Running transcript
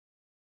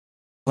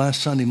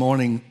last Sunday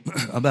morning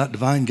about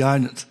divine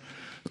guidance,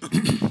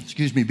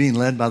 being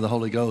led by the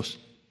Holy Ghost.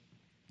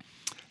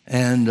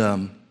 And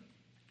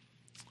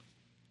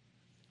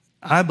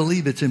I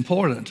believe it's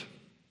important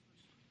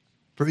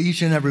for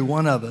each and every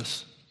one of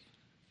us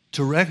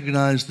to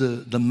recognize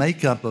the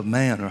makeup of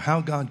man, or how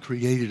God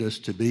created us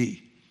to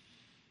be.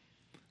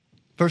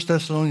 1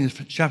 Thessalonians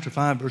chapter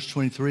 5, verse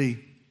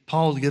 23,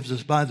 Paul gives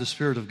us, by the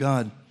Spirit of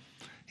God,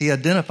 he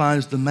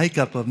identifies the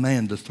makeup of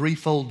man, the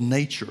threefold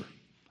nature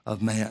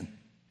of man.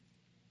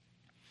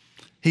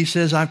 He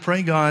says, I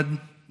pray God,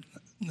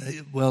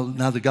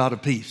 now the God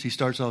of peace. He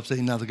starts off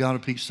saying, now the God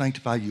of peace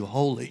sanctify you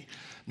wholly.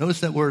 Notice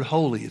that word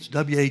holy. It's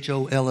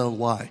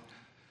W-H-O-L-L-Y.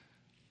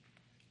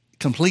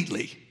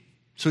 Completely.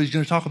 So he's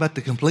going to talk about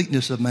the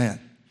completeness of man.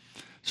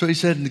 So he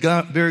said,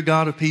 the very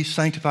God of peace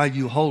sanctify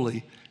you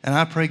wholly. And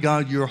I pray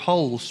God your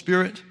whole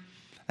spirit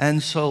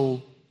and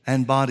soul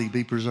and body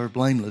be preserved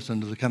blameless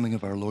unto the coming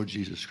of our Lord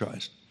Jesus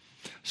Christ.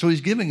 So he's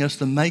giving us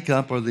the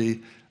makeup, or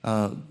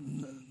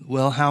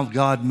how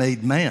God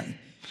made man.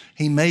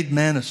 He made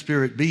man a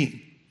spirit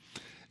being.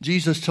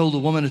 Jesus told the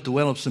woman at the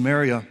well of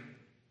Samaria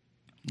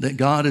that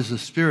God is a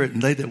spirit,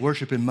 and they that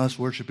worship him must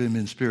worship him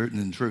in spirit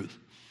and in truth.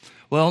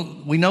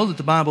 Well, we know that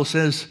the Bible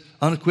says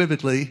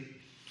unequivocally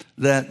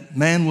that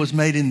man was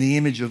made in the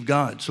image of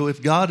God. So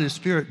if God is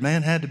spirit,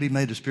 man had to be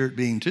made a spirit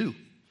being too.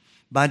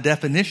 By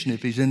definition,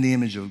 if he's in the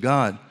image of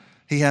God,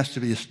 he has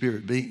to be a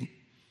spirit being.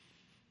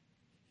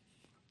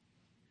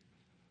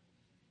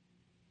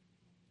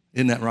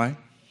 Isn't that right?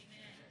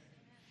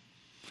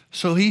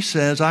 So he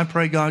says, I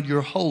pray God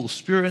your whole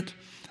spirit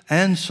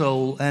and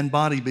soul and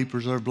body be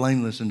preserved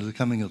blameless into the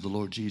coming of the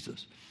Lord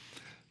Jesus.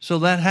 So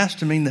that has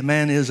to mean that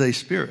man is a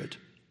spirit.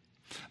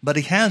 But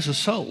he has a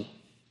soul.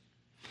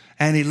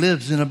 And he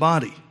lives in a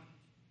body.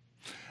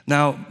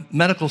 Now,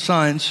 medical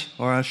science,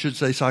 or I should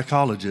say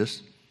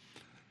psychologists,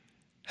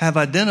 have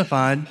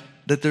identified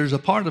that there's a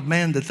part of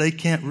man that they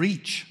can't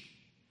reach.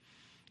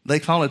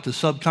 They call it the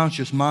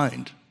subconscious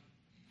mind.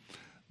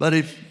 But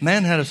if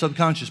man had a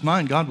subconscious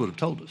mind, God would have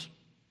told us.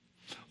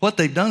 What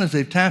they've done is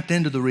they've tapped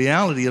into the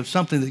reality of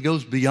something that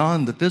goes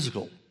beyond the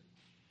physical,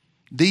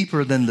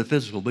 deeper than the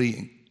physical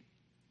being.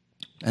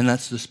 And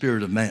that's the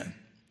spirit of man.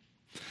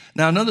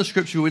 Now, another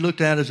scripture we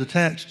looked at as a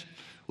text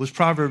was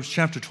Proverbs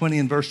chapter 20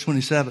 and verse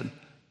 27,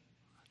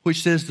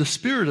 which says, the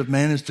spirit of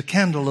man is the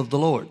candle of the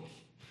Lord,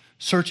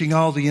 searching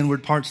all the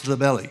inward parts of the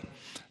belly.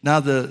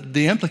 Now,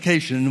 the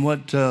implication,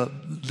 what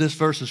this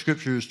verse of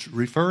scripture is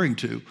referring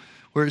to,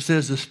 where it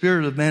says the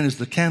spirit of man is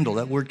the candle,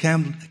 that word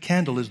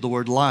candle is the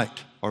word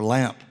light or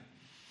lamp.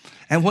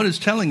 And what it's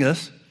telling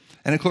us,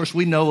 and of course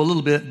we know a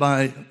little bit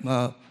by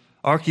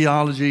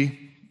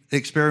archaeology,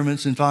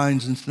 experiments and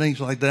finds and things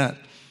like that.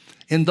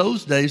 In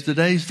those days, the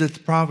days that the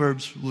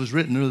Proverbs was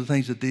written, or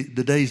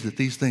the days that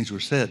these things were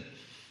said,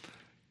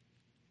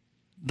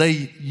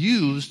 they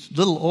used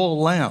little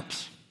oil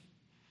lamps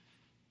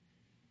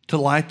to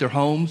light their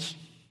homes,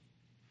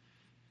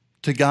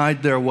 to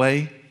guide their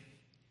way.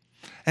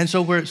 And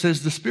so where it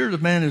says the spirit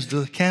of man is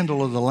the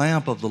candle of the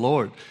lamp of the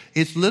Lord,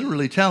 it's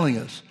literally telling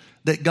us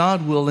that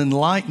God will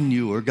enlighten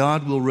you, or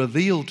God will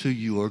reveal to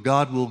you, or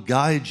God will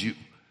guide you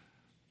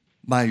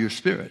by your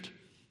spirit.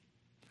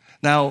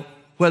 Now,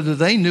 whether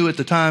they knew at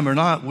the time or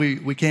not,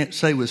 we can't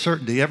say with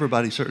certainty.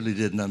 Everybody certainly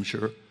didn't, I'm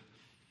sure.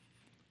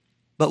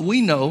 But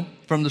we know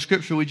from the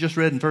scripture we just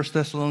read in 1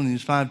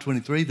 Thessalonians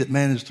 5:23 that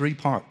man is three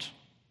parts.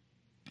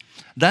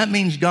 That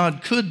means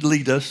God could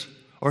lead us,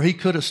 or he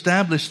could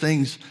establish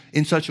things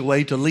in such a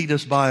way to lead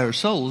us by our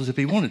souls if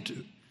he wanted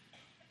to.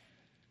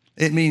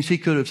 It means he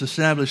could have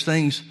established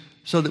things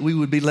so that we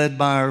would be led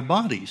by our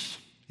bodies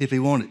if he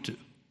wanted to.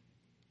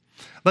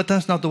 But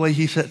that's not the way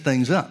he set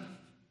things up.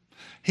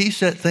 He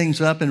set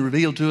things up and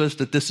revealed to us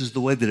that this is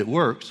the way that it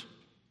works,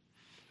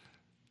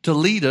 to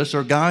lead us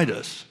or guide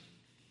us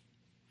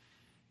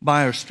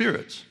by our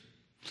spirits.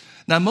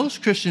 Now,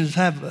 most Christians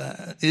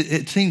have,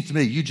 it seems to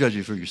me, you judge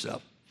it for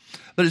yourself,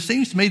 but it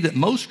seems to me that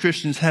most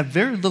Christians have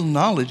very little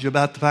knowledge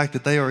about the fact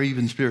that they are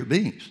even spirit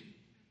beings.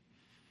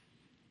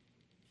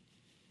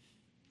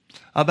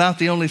 About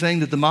the only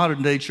thing that the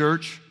modern day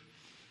church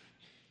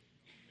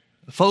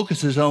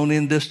focuses on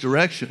in this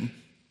direction,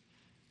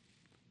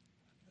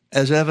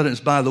 as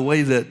evidenced by the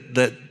way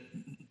that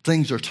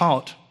things are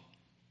taught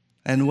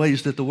and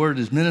ways that the word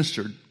is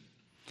ministered.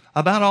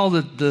 About all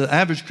that the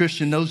average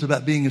Christian knows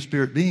about being a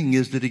spirit being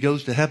is that he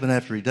goes to heaven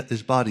after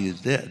his body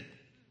is dead.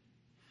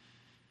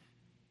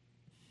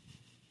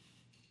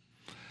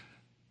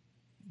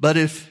 But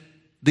if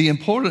the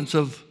importance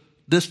of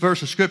this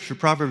verse of scripture,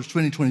 Proverbs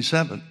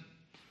 20:27,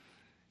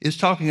 is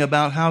talking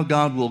about how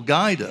God will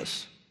guide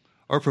us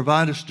or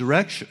provide us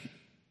direction,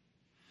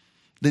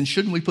 then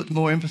shouldn't we put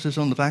more emphasis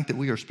on the fact that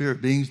we are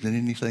spirit beings than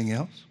anything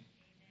else?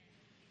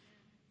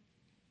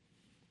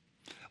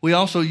 We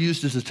also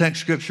used as a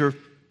text scripture,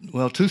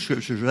 two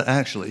scriptures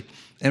actually,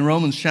 in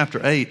Romans chapter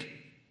 8.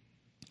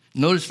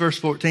 Notice verse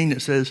 14,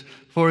 it says,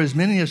 for as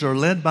many as are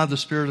led by the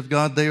Spirit of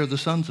God, they are the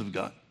sons of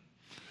God.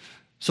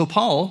 So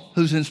Paul,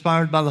 who's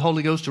inspired by the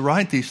Holy Ghost to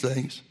write these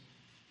things,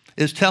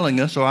 is telling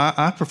us, or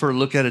I prefer to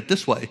look at it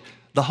this way,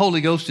 the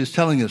Holy Ghost is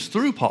telling us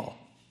through Paul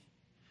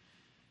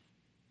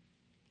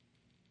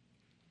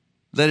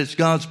that it's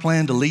God's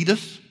plan to lead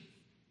us.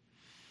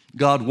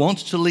 God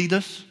wants to lead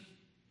us.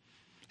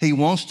 He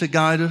wants to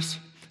guide us.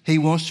 He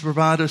wants to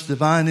provide us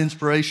divine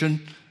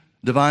inspiration,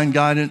 divine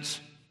guidance,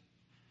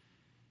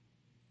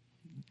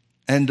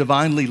 and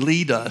divinely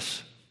lead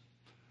us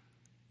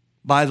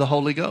by the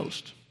Holy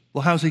Ghost.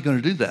 Well, how's he going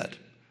to do that?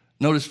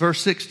 Notice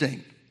verse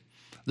 16.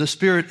 The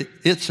Spirit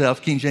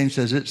itself, King James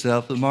says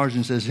itself, the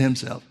margin says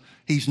himself.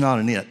 He's not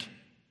an it.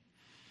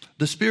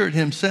 The Spirit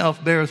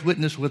himself beareth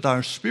witness with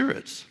our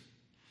spirits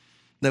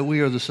that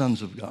we are the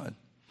sons of God.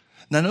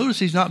 Now notice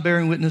he's not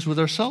bearing witness with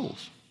our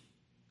souls.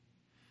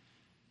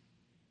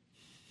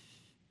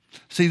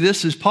 See,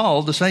 this is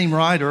Paul, the same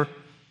writer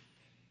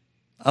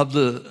of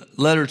the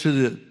letter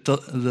to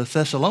the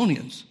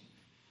Thessalonians,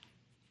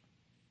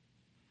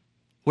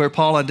 where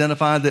Paul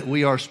identified that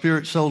we are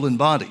spirit, soul, and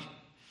body.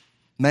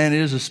 Man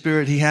is a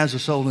spirit, he has a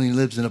soul, and he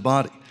lives in a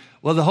body.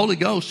 Well, the Holy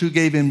Ghost, who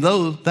gave him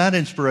that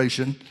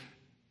inspiration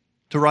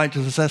to write to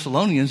the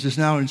Thessalonians, is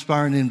now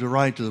inspiring him to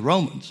write to the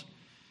Romans.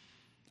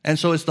 And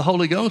so it's the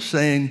Holy Ghost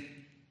saying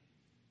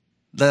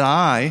that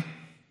I,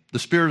 the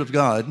Spirit of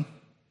God,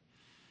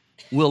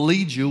 will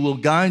lead you, will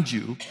guide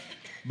you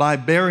by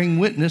bearing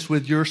witness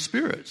with your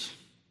spirits.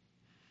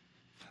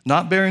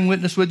 Not bearing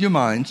witness with your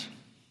minds,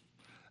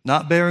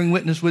 not bearing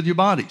witness with your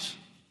bodies.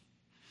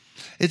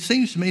 It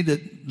seems to me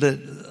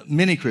that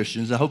many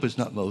Christians, I hope it's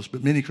not most,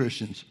 but many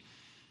Christians,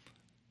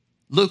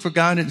 look for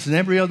guidance in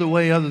every other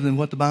way other than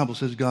what the Bible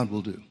says God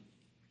will do.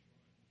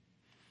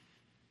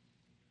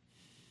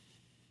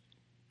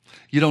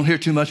 You don't hear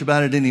too much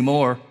about it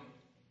anymore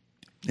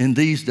in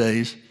these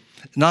days.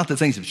 Not that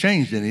things have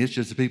changed any, it's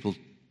just that people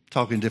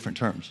talk in different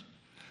terms.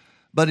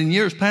 But in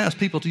years past,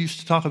 people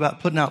used to talk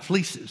about putting out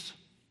fleeces.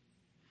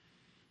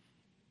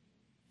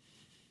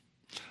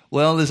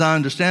 Well, as I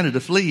understand it,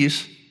 a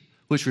fleece,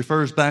 which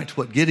refers back to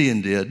what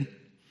Gideon did,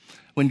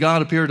 when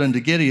God appeared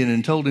unto Gideon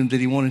and told him that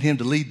he wanted him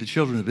to lead the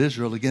children of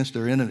Israel against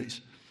their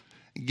enemies.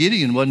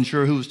 Gideon wasn't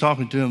sure who was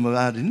talking to him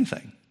about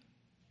anything.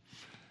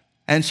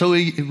 And so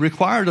he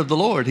required of the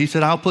Lord, he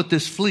said, I'll put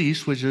this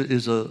fleece, which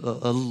is a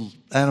little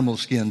animal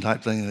skin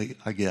type thing,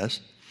 I guess.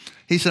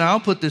 He said, I'll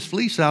put this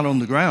fleece out on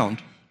the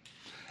ground.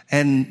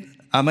 And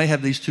I may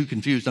have these two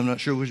confused. I'm not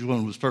sure which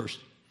one was first.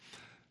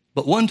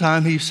 But one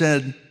time he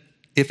said,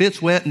 if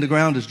it's wet and the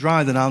ground is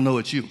dry, then I'll know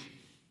it's you.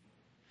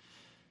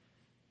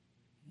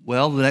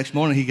 Well, the next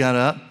morning he got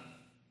up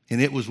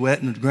and it was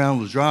wet and the ground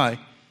was dry.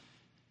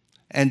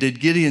 And did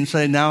Gideon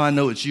say, now I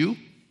know it's you?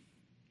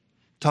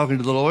 Talking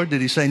to the Lord.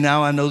 Did he say,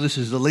 now I know this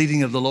is the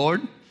leading of the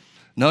Lord?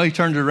 No, he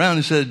turned it around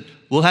and said,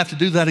 we'll have to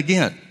do that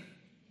again.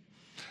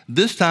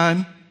 This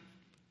time,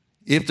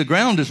 if the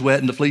ground is wet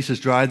and the fleece is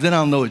dry, then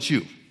I'll know it's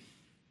you.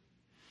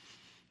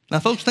 Now,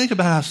 folks, think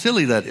about how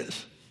silly that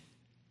is.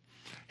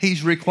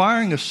 He's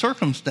requiring a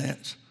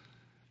circumstance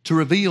to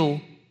reveal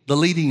the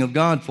leading of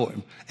God for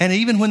him. And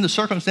even when the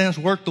circumstance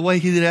worked the way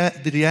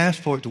that he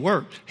asked for it to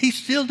work, he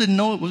still didn't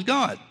know it was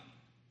God.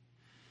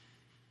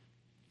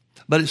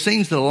 But it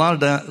seems that a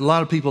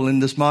lot of people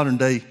in this modern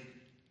day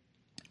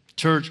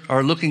church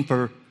are looking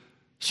for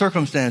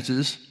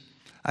circumstances.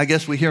 I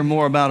guess we hear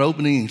more about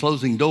opening and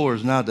closing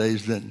doors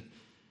nowadays than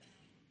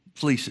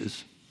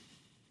fleeces.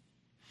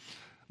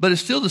 But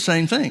it's still the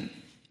same thing.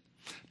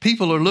 Many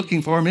people are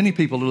looking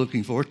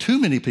for, too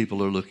many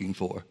people are looking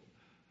for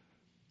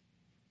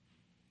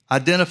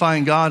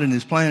identifying God and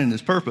his plan and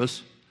his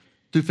purpose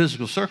through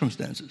physical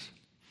circumstances.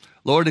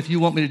 Lord, if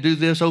you want me to do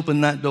this, open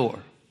that door.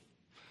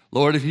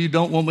 Lord, if you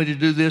don't want me to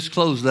do this,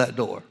 close that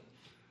door.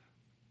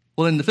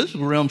 Well, in the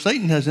physical realm,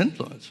 Satan has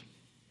influence.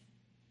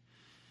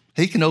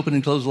 He can open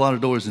and close a lot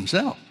of doors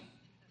himself.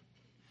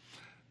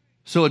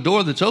 So a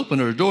door that's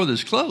open or a door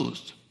that's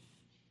closed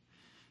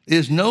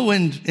is no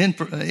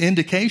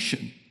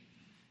indication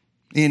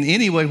in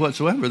any way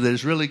whatsoever that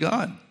it's really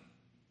God.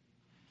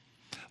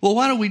 Well,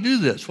 why do we do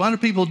this? Why do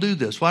people do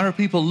this? Why do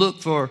people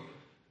look for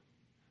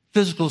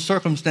physical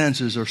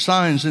circumstances or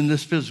signs in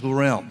this physical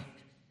realm,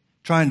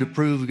 trying to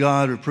prove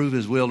God or prove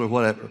his will or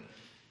whatever?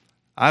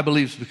 I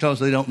believe it's because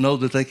they don't know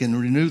that they can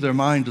renew their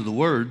mind to the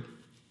Word.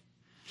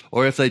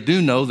 Or if they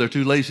do know, they're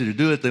too lazy to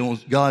do it. They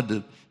want God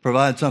to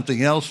provide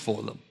something else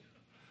for them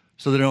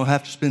so they don't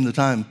have to spend the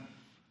time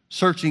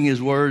searching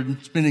his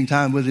Word, spending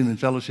time with him in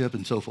fellowship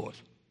and so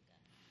forth.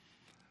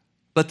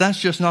 But that's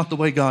just not the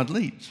way God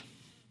leads.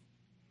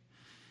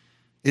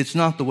 It's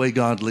not the way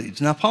God leads.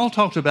 Now, Paul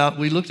talks about,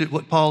 we looked at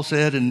what Paul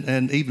said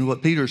and even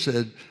what Peter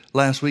said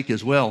last week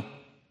as well,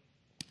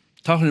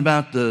 talking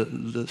about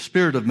the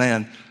spirit of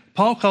man.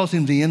 Paul calls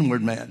him the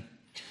inward man.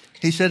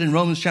 He said in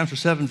Romans chapter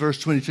 7, verse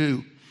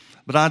 22,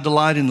 but I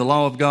delight in the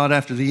law of God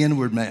after the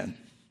inward man.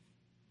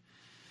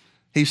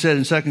 He said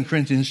in 2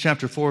 Corinthians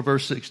chapter 4,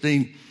 verse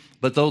 16,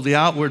 but though the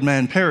outward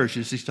man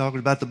perishes, he's talking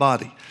about the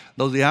body.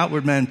 Though the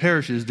outward man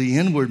perishes, the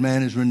inward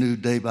man is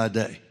renewed day by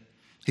day.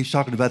 He's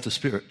talking about the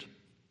spirit.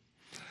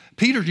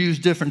 Peter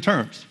used different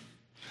terms.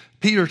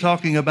 Peter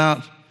talking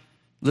about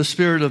the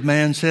spirit of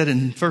man said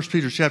in 1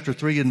 Peter chapter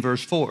 3 and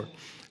verse 4.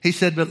 He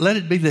said, but let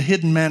it be the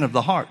hidden man of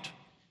the heart.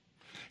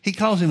 He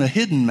calls him a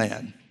hidden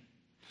man.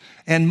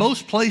 And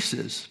most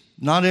places,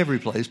 not every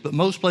place, but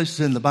most places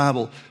in the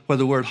Bible where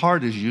the word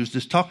heart is used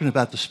is talking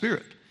about the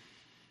spirit.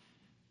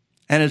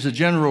 And as a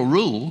general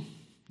rule,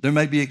 there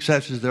may be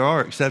exceptions, there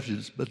are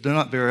exceptions, but they're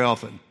not very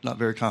often, not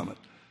very common.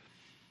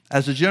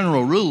 As a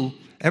general rule,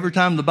 every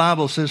time the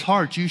Bible says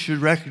heart, you should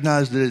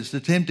recognize that it's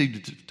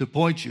attempting to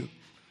point you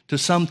to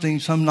something,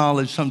 some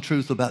knowledge, some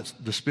truth about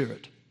the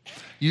spirit.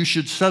 You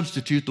should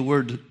substitute the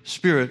word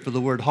spirit for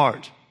the word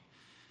heart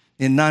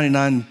in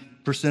 99%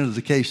 of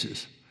the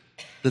cases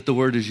that the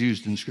word is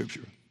used in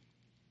Scripture.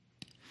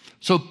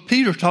 So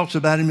Peter talks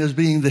about him as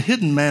being the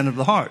hidden man of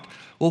the heart.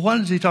 Well, what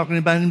is he talking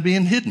about him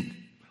being hidden?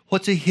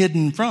 What's he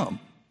hidden from?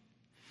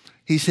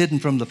 He's hidden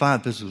from the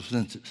five physical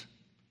senses.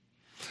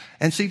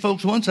 And see,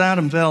 folks, once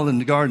Adam fell in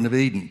the Garden of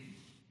Eden,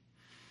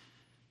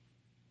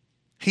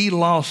 he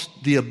lost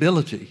the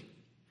ability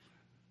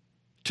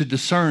to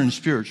discern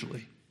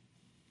spiritually.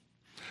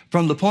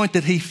 From the point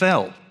that he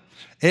fell,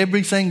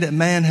 everything that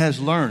man has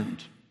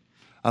learned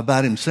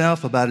about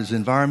himself, about his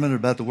environment,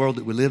 about the world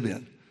that we live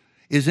in,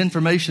 is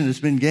information that's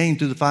been gained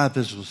through the five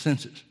physical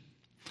senses.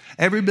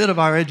 Every bit of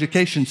our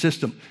education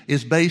system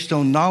is based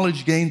on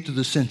knowledge gained through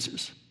the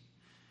senses,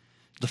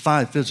 the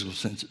five physical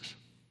senses.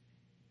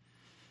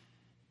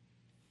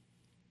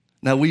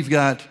 Now, we've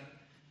got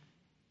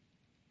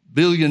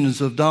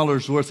billions of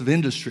dollars worth of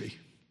industry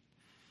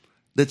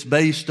that's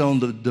based on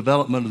the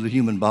development of the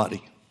human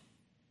body.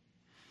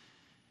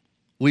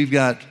 We've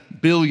got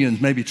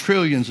billions, maybe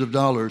trillions of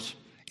dollars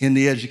in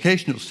the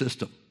educational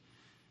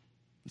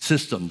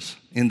systems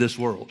in this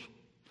world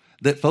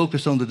that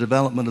focus on the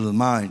development of the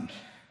mind.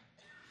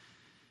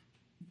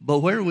 But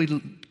where do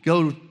we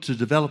go to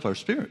develop our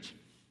spirits?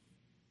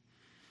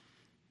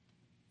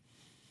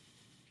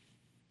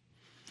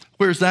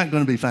 Where's that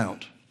going to be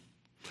found?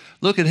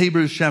 Look at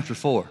Hebrews chapter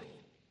 4.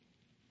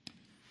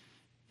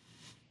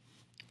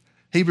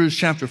 Hebrews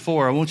chapter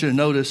 4, I want you to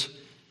notice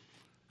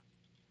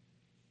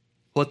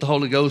what the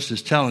Holy Ghost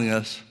is telling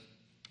us.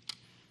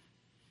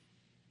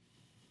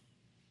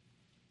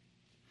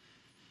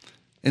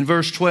 In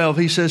verse 12,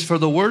 he says, for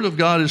the word of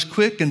God is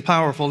quick and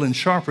powerful and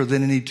sharper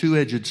than any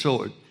two-edged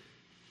sword,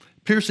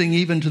 piercing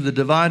even to the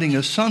dividing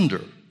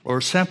asunder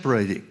or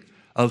separating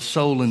of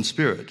soul and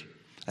spirit,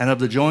 and of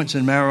the joints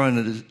and marrow,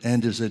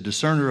 and is a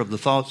discerner of the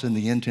thoughts and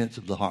the intents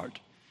of the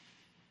heart.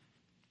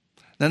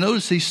 Now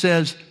notice he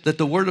says that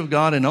the word of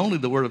God, and only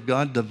the word of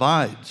God,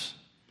 divides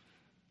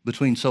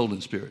between soul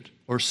and spirit,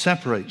 or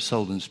separates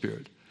soul and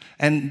spirit.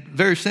 And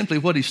very simply,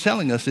 what he's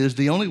telling us is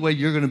the only way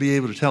you're going to be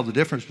able to tell the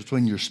difference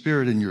between your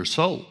spirit and your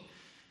soul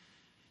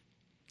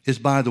is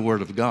by the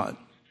word of God.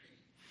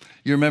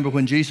 You remember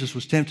when Jesus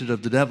was tempted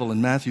of the devil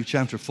in Matthew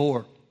chapter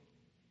 4.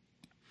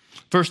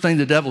 First thing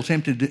the devil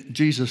tempted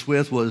Jesus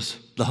with was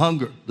the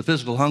hunger, the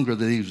physical hunger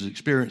that he was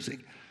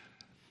experiencing.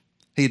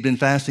 He had been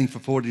fasting for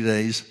 40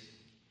 days.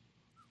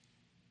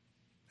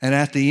 And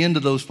at the end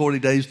of those 40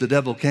 days, the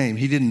devil came.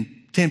 He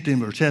didn't tempt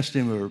him or test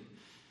him or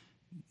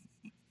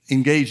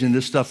engage in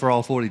this stuff for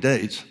all 40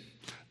 days.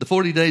 The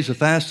 40 days of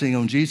fasting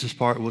on Jesus'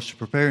 part was to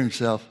prepare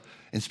himself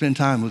and spend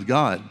time with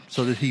God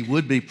so that he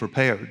would be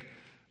prepared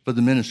for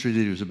the ministry that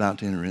he was about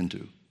to enter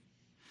into.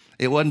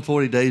 It wasn't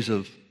 40 days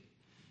of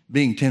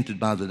being tempted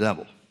by the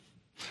devil.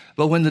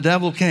 But when the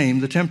devil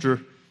came, the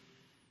tempter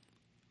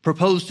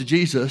proposed to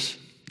Jesus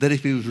that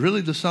if he was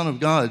really the Son of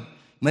God,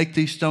 make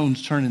these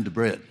stones turn into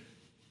bread.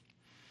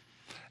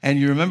 And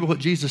you remember what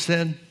Jesus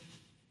said?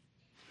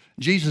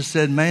 Jesus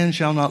said, man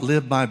shall not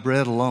live by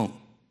bread alone.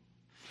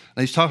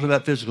 Now he's talking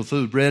about physical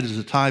food. Bread is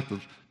a type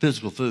of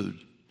physical food.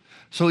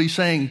 So he's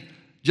saying,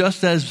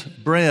 just as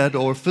bread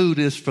or food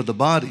is for the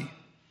body,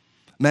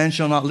 man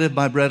shall not live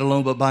by bread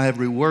alone, but by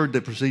every word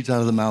that proceeds out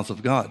of the mouth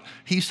of God.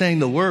 He's saying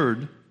the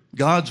word,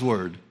 God's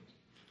word,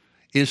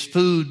 is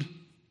food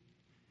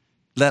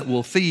that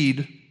will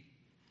feed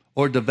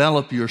or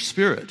develop your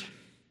spirit,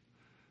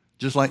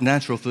 just like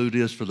natural food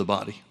is for the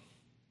body.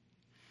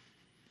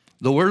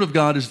 The word of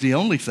God is the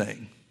only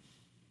thing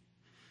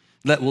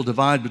that will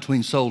divide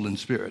between soul and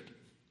spirit.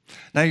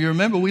 Now, you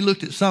remember we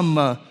looked at some,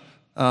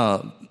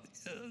 well,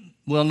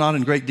 not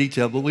in great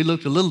detail, but we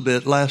looked a little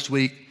bit last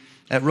week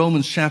at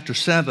Romans chapter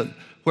 7,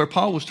 where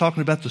Paul was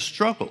talking about the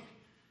struggle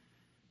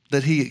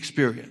that he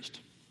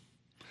experienced.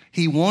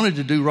 He wanted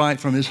to do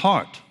right from his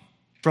heart,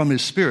 from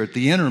his spirit,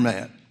 the inner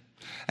man.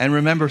 And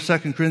remember,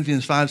 2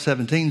 Corinthians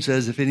 5:17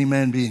 says, if any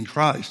man be in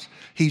Christ,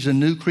 he's a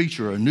new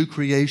creature, a new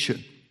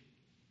creation.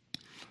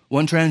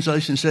 One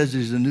translation says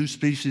he's a new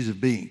species of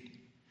being.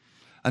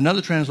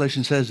 Another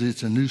translation says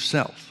it's a new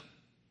self.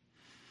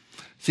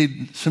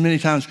 See, so many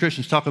times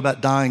Christians talk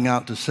about dying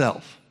out to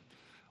self.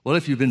 Well,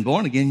 if you've been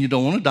born again, you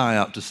don't want to die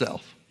out to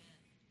self.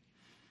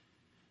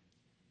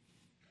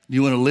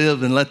 You want to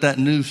live and let that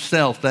new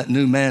self, that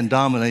new man,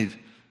 dominate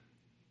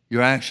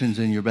your actions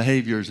and your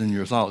behaviors and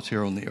your thoughts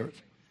here on the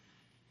earth.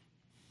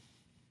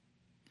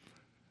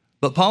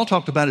 But Paul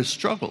talked about his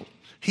struggle.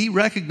 He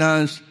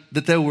recognized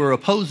that there were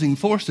opposing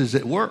forces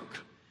at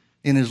work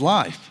in his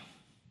life.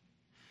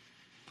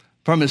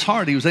 From his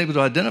heart, he was able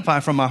to identify,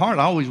 from my heart,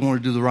 I always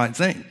wanted to do the right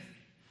thing.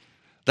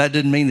 That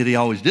didn't mean that he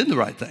always did the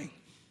right thing.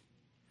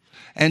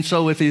 And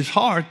so if his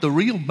heart, the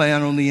real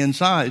man on the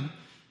inside,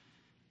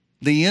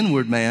 the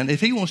inward man, if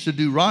he wants to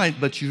do right,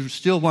 but you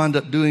still wind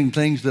up doing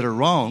things that are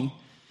wrong,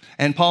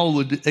 and Paul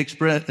would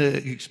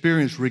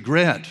experience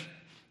regret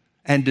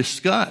and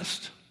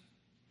disgust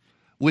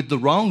with the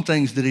wrong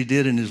things that he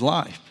did in his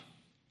life,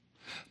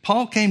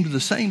 Paul came to the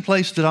same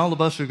place that all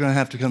of us are going to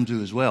have to come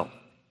to as well.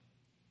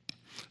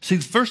 See,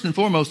 first and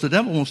foremost, the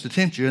devil wants to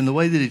tempt you, and the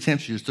way that he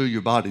tempts you is through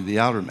your body, the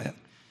outer man,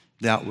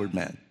 the outward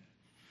man.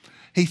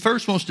 He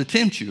first wants to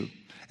tempt you,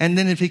 and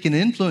then if he can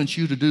influence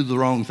you to do the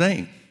wrong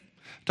thing,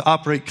 to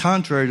operate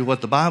contrary to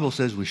what the Bible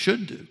says we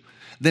should do,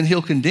 then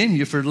he'll condemn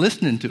you for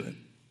listening to him.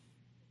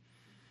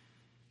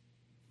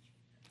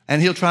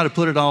 And he'll try to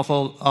put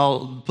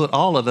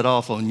all of it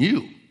off on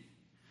you,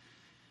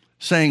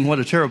 saying what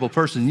a terrible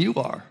person you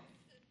are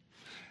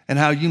and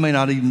how you may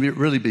not even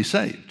really be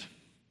saved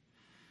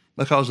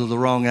because of the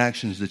wrong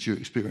actions that you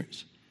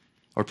experience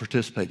or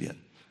participate in.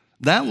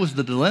 That was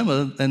the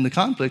dilemma and the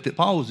conflict that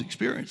Paul was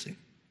experiencing.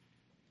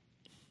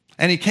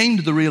 And he came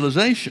to the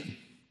realization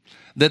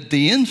that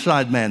the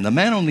inside man, the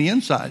man on the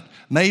inside,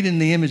 made in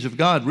the image of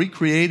God,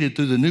 recreated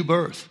through the new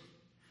birth,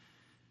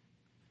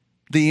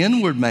 the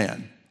inward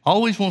man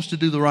always wants to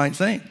do the right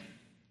thing.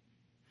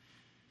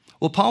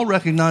 Well, Paul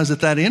recognized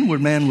that that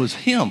inward man was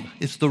him.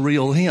 It's the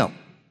real him.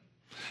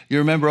 You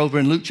remember over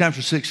in Luke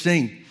chapter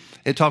 16,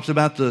 it talks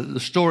about the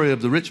story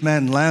of the rich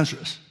man and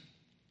Lazarus.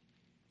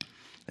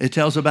 It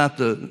tells about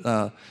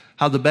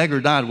how the beggar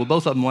died. Well,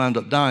 both of them wound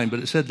up dying, but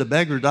it said the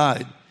beggar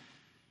died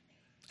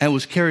and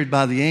was carried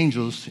by the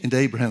angels into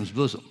Abraham's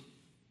bosom.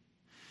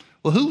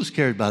 Well, who was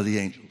carried by the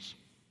angels?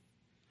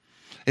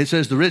 It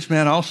says the rich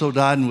man also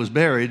died and was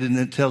buried, and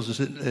it tells us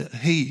that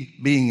he,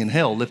 being in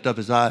hell, lifted up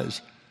his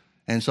eyes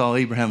and saw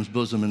Abraham's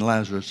bosom and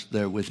Lazarus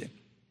there with him.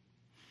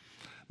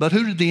 But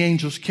who did the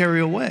angels carry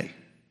away?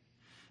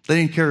 They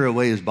didn't carry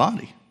away his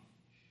body.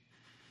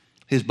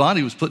 His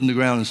body was put in the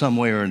ground in some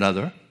way or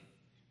another.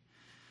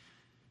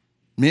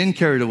 Men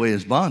carried away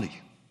his body.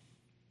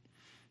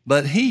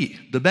 But he,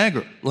 the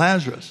beggar,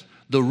 Lazarus,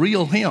 the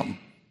real him,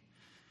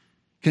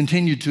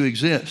 continued to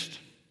exist.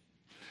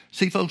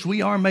 See, folks,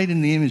 we are made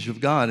in the image of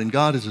God, and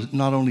God is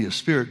not only a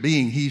spirit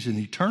being, he's an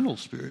eternal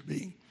spirit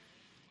being.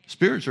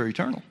 Spirits are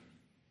eternal.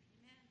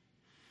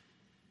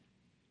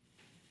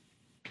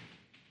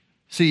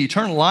 See,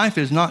 eternal life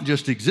is not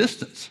just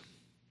existence,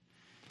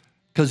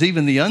 because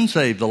even the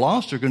unsaved, the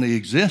lost, are going to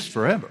exist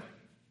forever.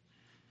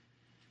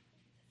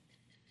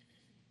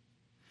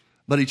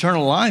 But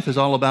eternal life is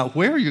all about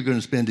where you're going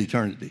to spend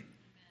eternity.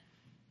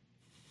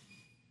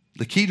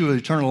 The key to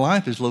eternal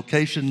life is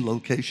location,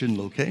 location,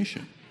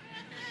 location.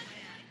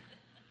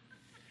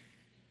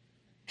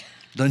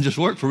 Doesn't just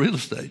work for real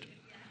estate.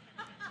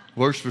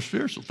 Works for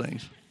spiritual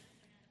things.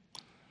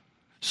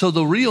 So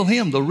the real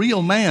him, the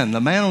real man,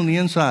 the man on the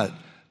inside,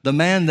 the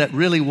man that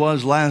really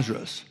was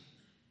Lazarus,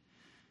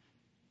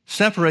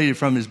 separated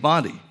from his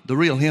body, the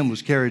real him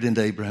was carried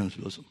into Abraham's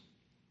bosom.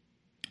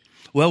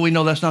 Well, we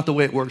know that's not the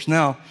way it works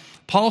now.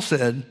 Paul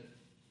said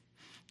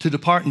to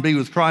depart and be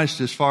with Christ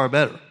is far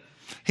better.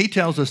 He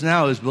tells us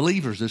now as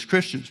believers, as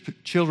Christians,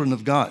 children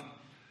of God,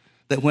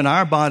 that when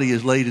our body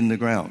is laid in the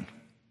ground,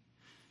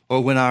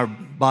 or when our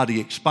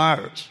body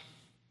expires,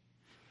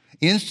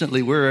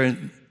 instantly we're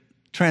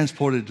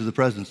transported to the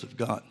presence of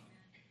God.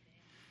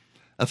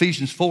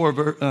 Ephesians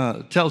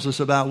 4 tells us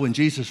about when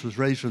Jesus was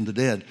raised from the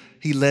dead,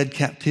 he led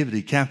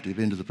captivity captive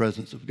into the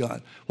presence of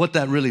God. What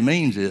that really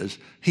means is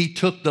he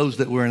took those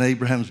that were in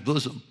Abraham's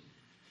bosom,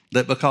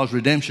 that because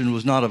redemption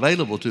was not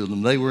available to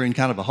them, they were in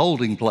kind of a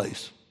holding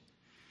place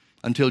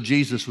until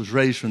Jesus was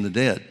raised from the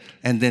dead.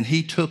 And then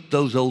he took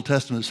those Old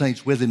Testament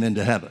saints with him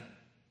into heaven.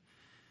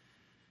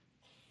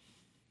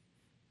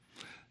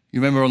 You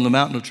remember on the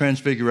Mountain of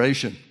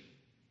Transfiguration,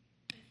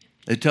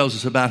 it tells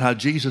us about how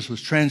Jesus was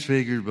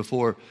transfigured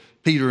before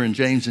Peter and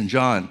James and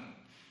John.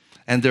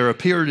 And there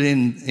appeared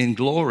in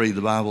glory, the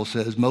Bible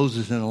says,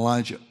 Moses and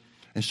Elijah,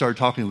 and started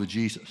talking with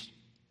Jesus.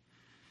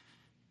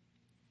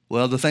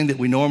 Well, the thing that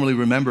we normally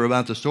remember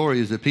about the story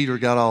is that Peter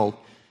got all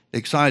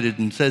excited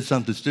and said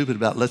something stupid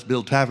about, let's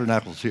build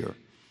tabernacles here.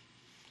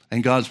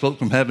 And God spoke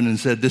from heaven and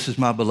said, this is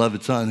my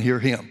beloved son, hear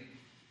him.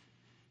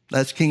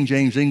 That's King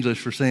James English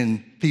for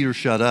saying, Peter,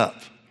 shut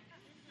up.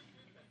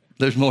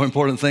 There's more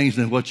important things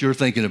than what you're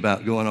thinking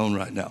about going on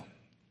right now.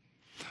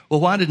 Well,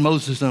 why did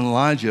Moses and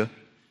Elijah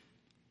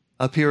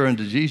appear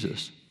unto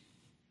Jesus?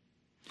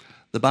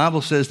 The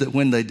Bible says that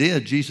when they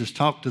did, Jesus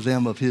talked to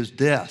them of his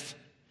death,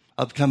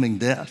 upcoming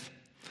death.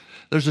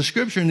 There's a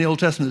scripture in the Old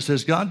Testament that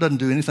says God doesn't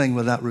do anything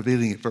without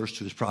revealing it first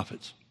to his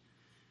prophets.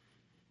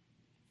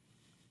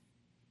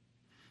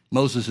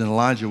 Moses and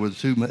Elijah were the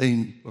two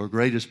main or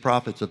greatest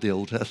prophets of the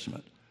Old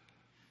Testament.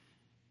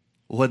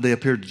 What did they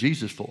appear to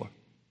Jesus for?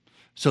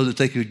 So that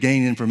they could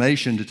gain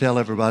information to tell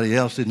everybody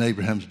else in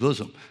Abraham's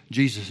bosom,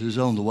 Jesus is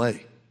on the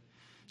way.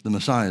 The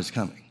Messiah is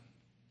coming.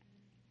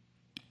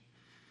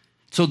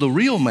 So the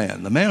real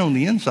man, the man on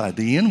the inside,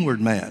 the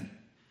inward man,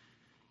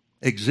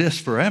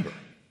 exists forever.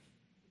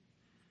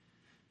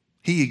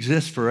 He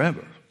exists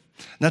forever.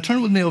 Now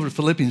turn with me over to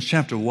Philippians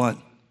chapter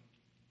 1.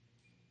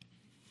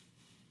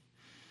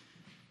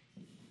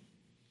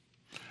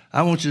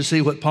 I want you to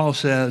see what Paul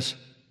says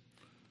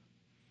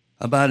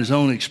about his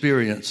own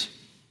experience.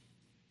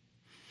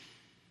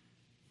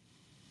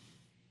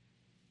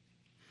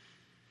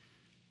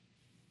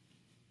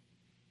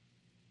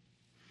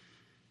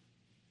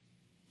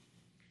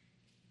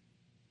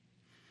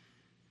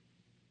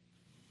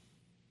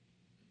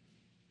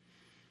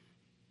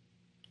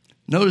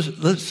 Notice,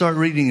 let's start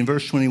reading in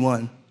verse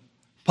 21.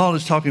 Paul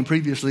is talking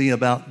previously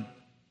about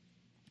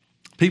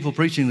people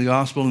preaching the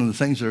gospel and the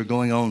things that are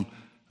going on.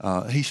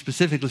 He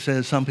specifically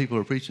says some people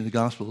are preaching the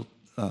gospel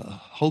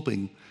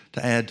hoping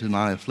to add to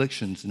my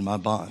afflictions and my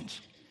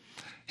bonds.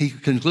 He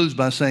concludes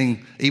by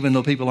saying, even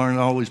though people aren't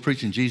always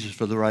preaching Jesus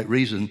for the right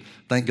reason,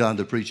 thank God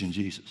they're preaching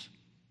Jesus.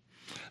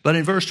 But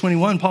in verse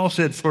 21, Paul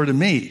said, for to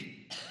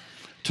me,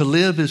 to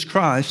live is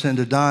Christ and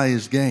to die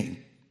is gain.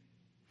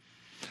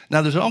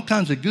 Now, there's all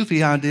kinds of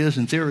goofy ideas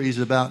and theories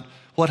about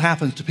what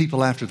happens to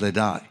people after they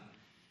die.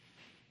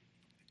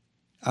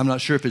 I'm not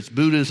sure if it's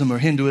Buddhism or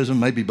Hinduism,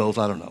 maybe both,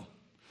 I don't know.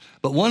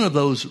 But one of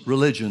those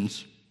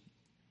religions,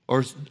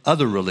 or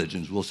other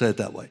religions, we'll say it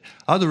that way,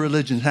 other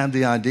religions have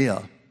the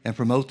idea and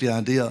promote the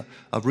idea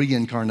of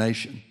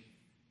reincarnation.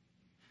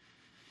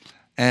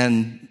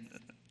 And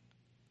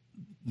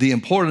the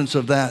importance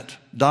of that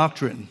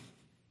doctrine,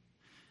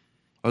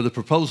 or the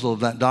proposal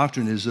of that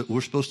doctrine, is that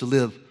we're supposed to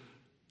live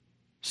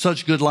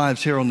such good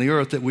lives here on the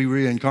earth that we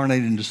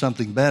reincarnate into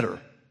something better.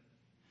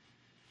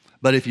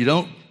 But if you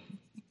don't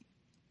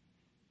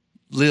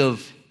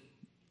live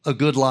a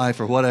good life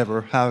or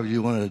whatever, however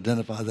you want to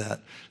identify that,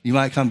 you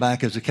might come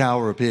back as a cow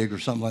or a pig or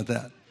something like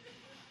that.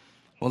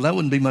 Well, that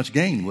wouldn't be much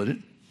gain, would it?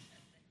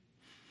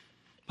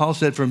 Paul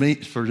said, to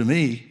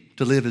me,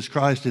 to live is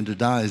Christ and to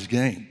die is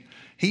gain.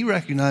 He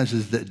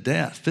recognizes that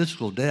death,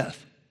 physical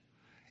death,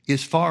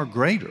 is far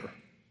greater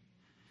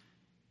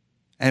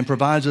and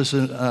provides us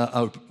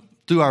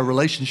through our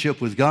relationship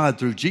with God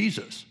through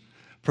Jesus,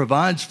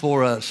 provides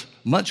for us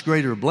much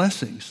greater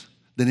blessings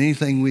than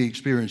anything we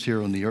experience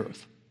here on the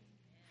earth.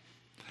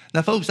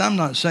 Now, folks, I'm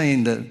not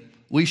saying that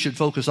we should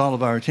focus all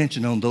of our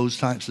attention on those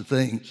types of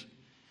things.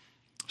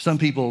 Some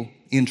people,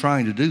 in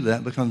trying to do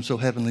that, become so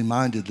heavenly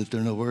minded that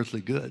they're no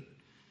earthly good.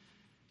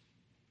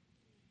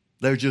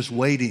 They're just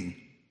waiting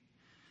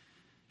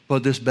for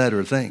this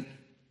better thing.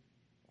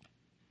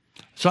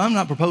 So I'm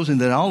not proposing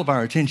that all of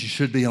our attention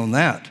should be on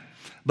that,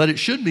 but it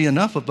should be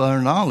enough of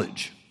our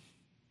knowledge.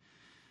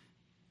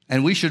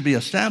 And we should be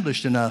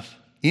established enough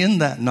in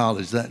that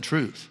knowledge, that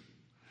truth,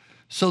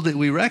 so that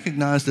we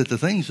recognize that the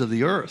things of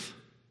the earth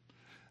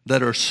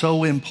that are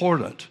so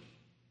important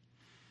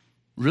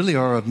really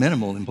are of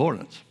minimal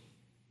importance.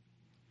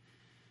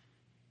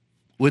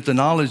 With the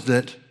knowledge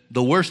that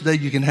the worst day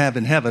you can have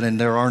in heaven, and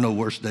there are no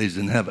worse days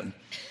in heaven,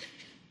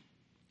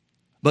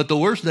 but the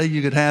worst day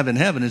you could have in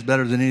heaven is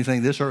better than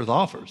anything this earth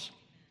offers.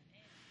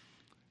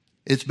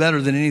 It's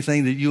better than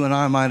anything that you and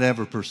I might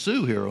ever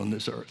pursue here on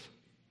this earth.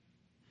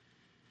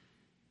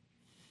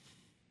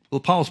 Well,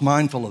 Paul's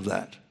mindful of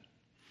that.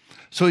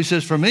 So he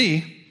says, for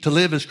me, to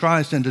live is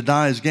Christ and to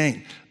die is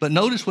gain. But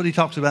notice what he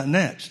talks about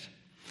next.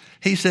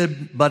 He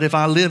said, but if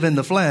I live in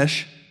the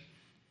flesh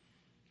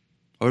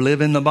or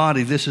live in the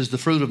body, this is the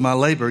fruit of my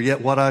labor,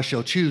 yet what I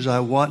shall choose I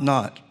wot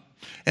not.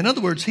 In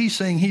other words, he's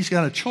saying he's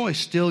got a choice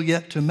still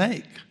yet to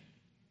make.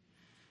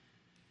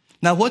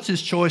 Now, what's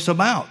his choice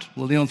about?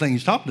 Well, the only thing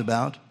he's talking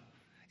about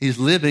is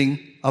living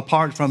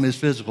apart from his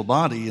physical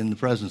body in the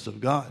presence of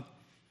God.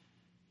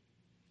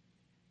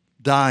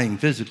 Dying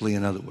physically,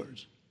 in other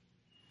words.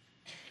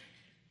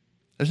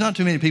 There's not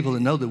too many people that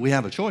know that we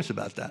have a choice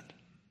about that.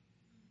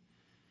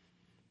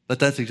 But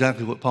that's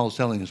exactly what Paul's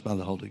telling us by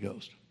the Holy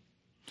Ghost.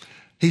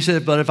 He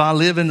said, but if I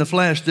live in the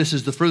flesh, this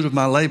is the fruit of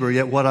my labor,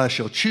 yet what I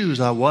shall choose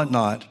I wot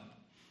not.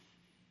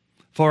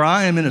 For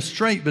I am in a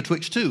strait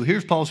betwixt two.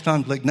 Here's Paul's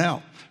conflict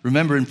now.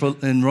 Remember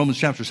in Romans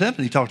chapter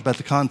 7, he talked about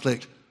the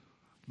conflict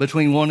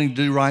between wanting to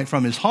do right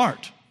from his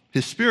heart,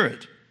 his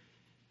spirit,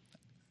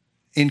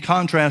 in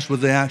contrast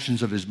with the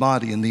actions of his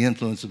body and the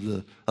influence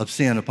of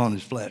sin upon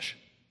his flesh.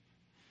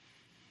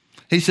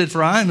 He said,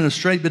 for I am in a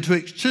strait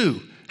betwixt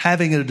two,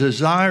 having a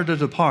desire to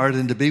depart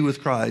and to be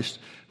with Christ,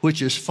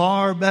 which is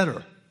far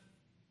better.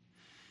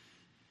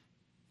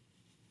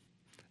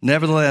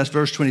 Nevertheless,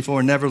 verse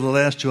 24,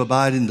 nevertheless, to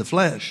abide in the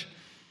flesh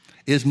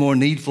is more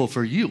needful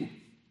for you.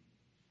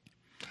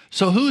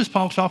 So who is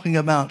Paul talking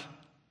about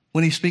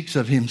when he speaks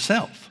of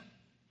himself?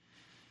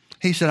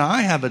 He said,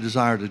 I have a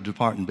desire to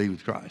depart and be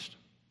with Christ.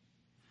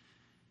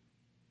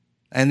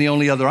 And the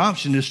only other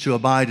option is to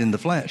abide in the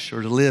flesh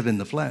or to live in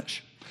the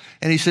flesh.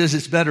 And he says,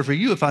 it's better for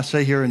you if I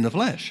stay here in the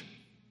flesh.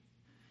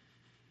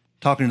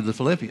 Talking to the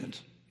Philippians.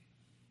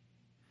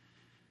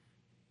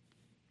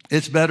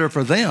 It's better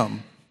for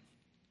them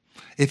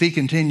if he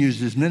continues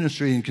his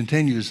ministry and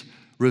continues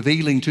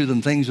revealing to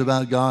them things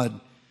about God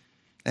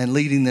and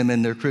leading them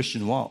in their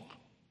Christian walk.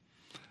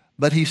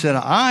 But he said,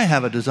 I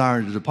have a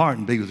desire to depart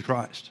and be with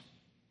Christ.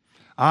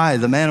 I,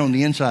 the man on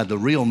the inside, the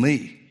real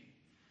me,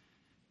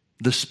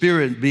 the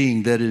spirit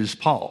being that is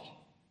Paul,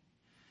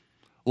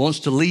 wants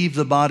to leave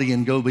the body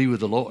and go be with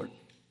the Lord.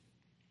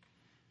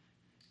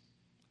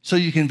 So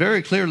you can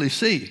very clearly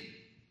see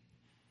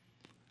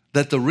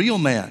that the real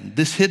man,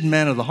 this hidden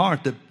man of the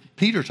heart that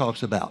Peter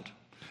talks about,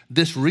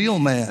 this real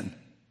man,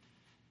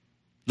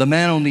 the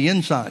man on the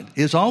inside,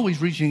 is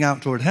always reaching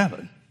out toward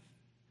heaven.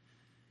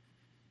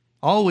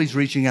 Always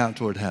reaching out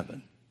toward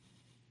heaven.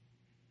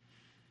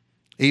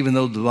 Even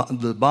though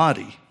the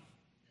body,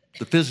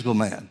 the physical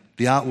man,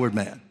 the outward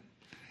man,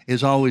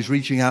 is always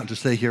reaching out to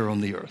stay here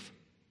on the earth.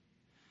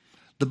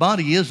 The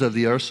body is of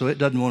the earth, so it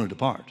doesn't want to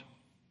depart.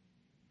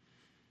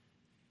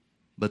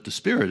 But the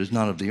spirit is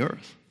not of the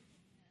earth.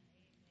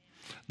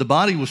 The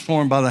body was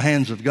formed by the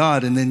hands of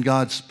God, and then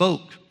God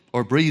spoke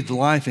or breathed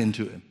life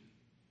into him.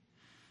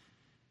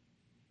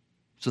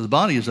 So the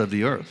body is of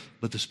the earth,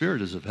 but the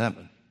spirit is of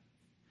heaven.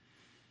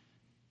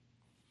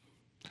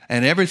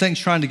 And everything's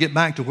trying to get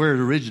back to where it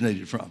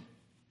originated from.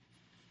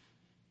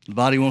 The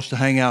body wants to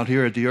hang out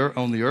here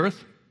on the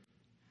earth,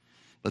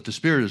 but the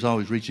spirit is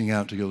always reaching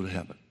out to go to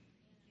heaven.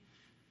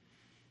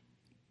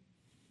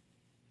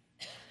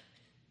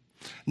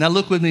 Now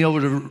look with me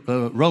over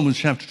to Romans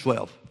chapter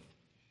 12.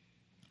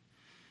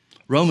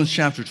 Romans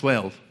chapter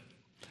 12.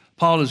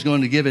 Paul is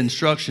going to give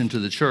instruction to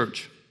the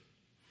church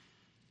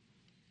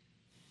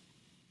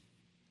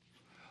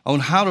on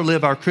how to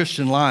live our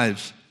Christian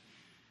lives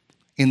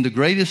in the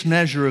greatest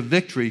measure of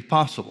victory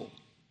possible.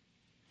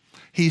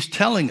 He's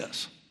telling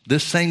us,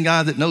 this same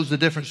guy that knows the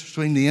difference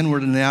between the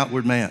inward and the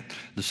outward man,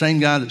 the same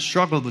guy that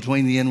struggled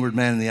between the inward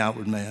man and the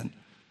outward man,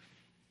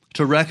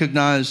 to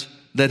recognize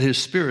that his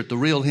spirit, the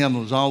real him,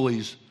 was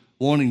always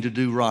wanting to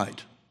do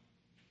right.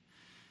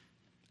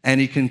 And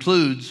he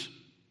concludes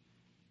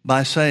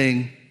by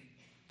saying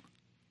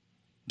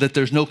that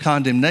there's no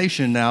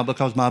condemnation now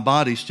because my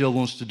body still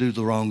wants to do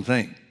the wrong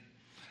thing.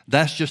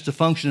 That's just a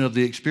function of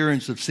the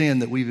experience of sin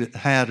that we've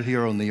had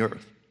here on the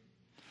earth.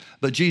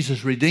 But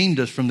Jesus redeemed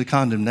us from the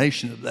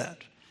condemnation of that.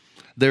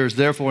 There is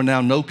therefore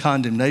now no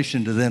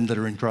condemnation to them that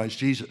are in Christ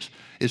Jesus.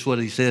 It's what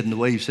he said in the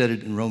way he said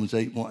it in Romans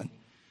 8:1.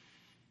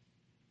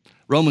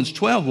 Romans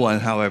 12:1,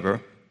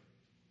 however,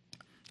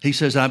 he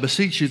says, I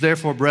beseech you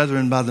therefore,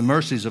 brethren, by the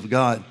mercies of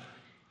God,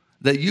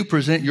 that you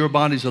present your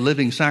bodies a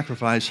living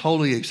sacrifice,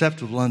 wholly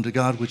acceptable unto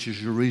God, which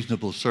is your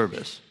reasonable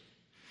service.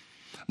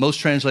 Most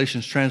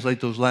translations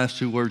translate those last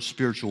two words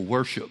spiritual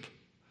worship.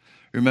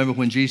 Remember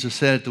when Jesus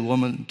said to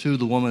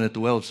the woman at the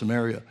well of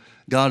Samaria,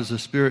 God is a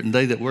spirit, and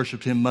they that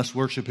worship him must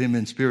worship him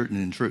in spirit and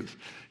in truth.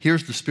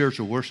 Here's the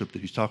spiritual worship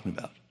that he's talking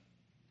about.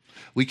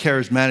 We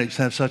charismatics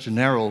have such a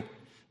narrow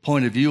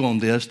point of view on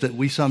this that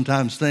we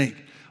sometimes think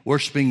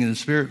worshiping in the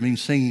spirit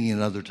means singing in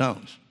other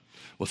tones.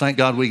 Well, thank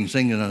God we can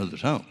sing in other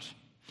tones.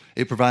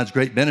 It provides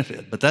great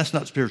benefit, but that's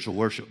not spiritual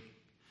worship.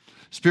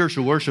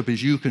 Spiritual worship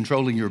is you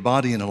controlling your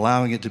body and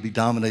allowing it to be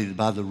dominated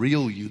by the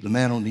real you, the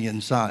man on the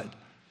inside.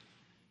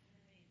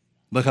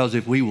 Because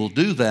if we will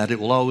do that, it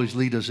will always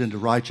lead us into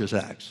righteous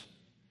acts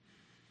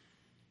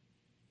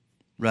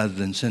rather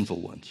than sinful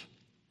ones.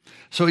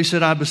 So he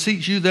said, I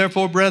beseech you,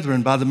 therefore,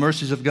 brethren, by the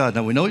mercies of God.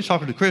 Now, we know he's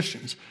talking to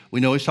Christians. We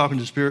know he's talking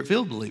to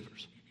spirit-filled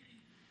believers.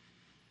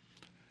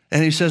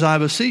 And he says, I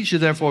beseech you,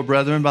 therefore,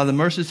 brethren, by the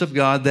mercies of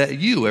God, that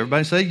you,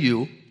 everybody say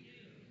you.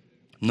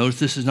 Notice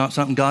this is not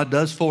something God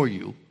does for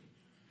you.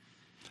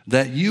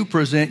 That you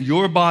present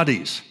your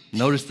bodies.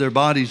 Notice their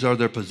bodies are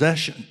their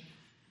possession,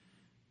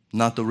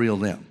 not the real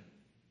them.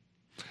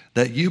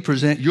 That you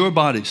present your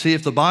body. See,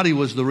 if the body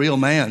was the real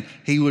man,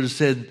 he would have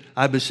said,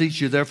 I beseech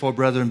you, therefore,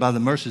 brethren, by the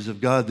mercies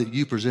of God, that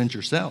you present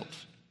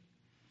yourselves.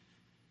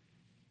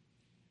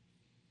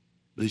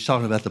 But he's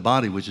talking about the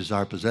body, which is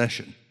our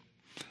possession.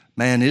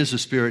 Man is a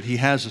spirit, he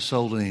has a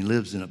soul, and he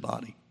lives in a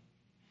body.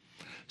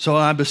 So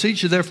I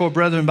beseech you, therefore,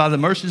 brethren, by the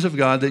mercies of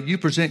God, that you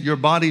present your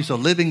bodies a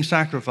living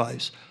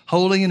sacrifice,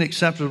 holy and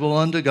acceptable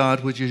unto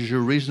God, which is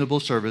your reasonable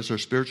service or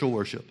spiritual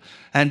worship.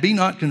 And be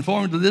not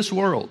conformed to this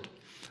world,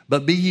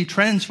 but be ye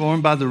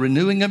transformed by the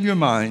renewing of your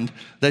mind,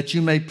 that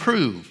you may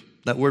prove.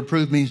 That word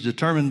prove means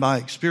determined by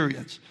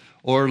experience,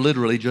 or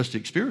literally just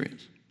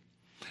experience.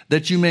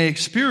 That you may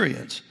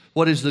experience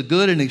what is the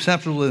good and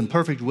acceptable and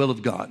perfect will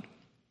of God.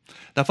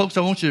 Now, folks,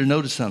 I want you to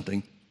notice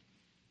something.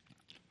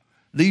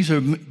 These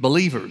are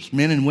believers,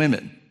 men and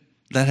women,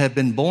 that have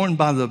been born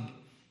by the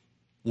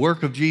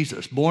work of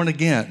Jesus, born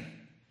again,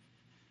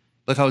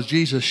 because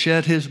Jesus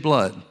shed his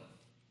blood,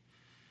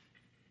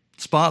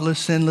 spotless,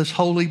 sinless,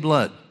 holy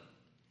blood,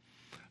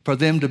 for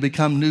them to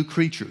become new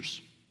creatures.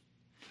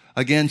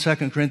 Again,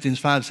 2 Corinthians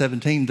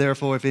 5:17,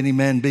 therefore, if any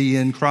man be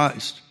in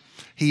Christ,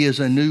 he is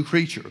a new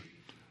creature.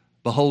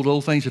 Behold,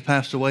 old things have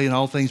passed away and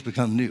all things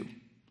become new.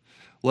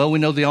 Well, we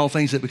know the all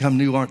things that become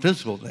new aren't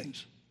physical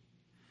things.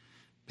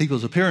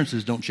 People's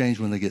appearances don't change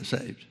when they get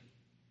saved.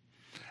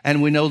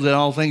 And we know that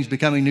all things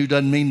becoming new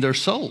doesn't mean their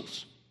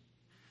souls,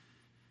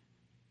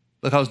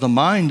 because the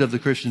mind of the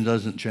Christian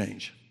doesn't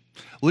change.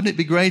 Wouldn't it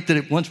be great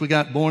that once we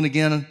got born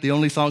again, the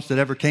only thoughts that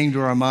ever came to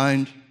our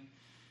mind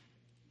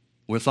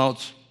where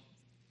thoughts,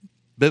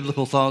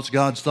 biblical thoughts,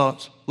 God's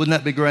thoughts, wouldn't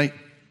that be great?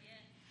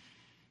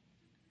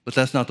 But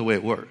that's not the way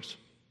it works.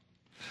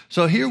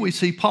 So here we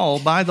see Paul,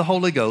 by the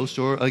Holy Ghost,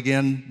 or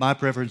again, my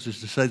preference is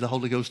to say the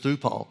Holy Ghost through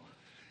Paul,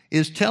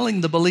 is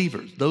telling the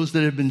believers, those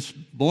that have been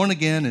born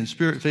again and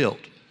Spirit-filled,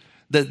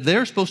 that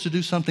they're supposed to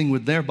do something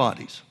with their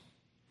bodies,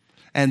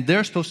 and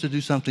they're supposed to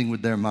do something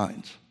with their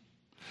minds.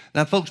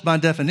 Now, folks, by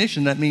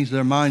definition, that means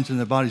their minds and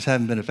their bodies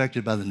haven't been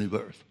affected by the new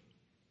birth.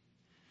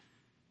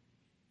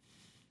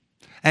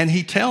 And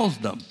he tells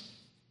them,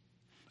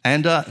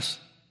 and us,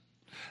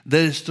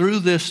 that it's through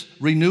this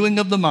renewing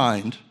of the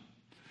mind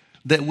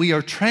that we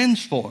are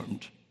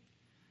transformed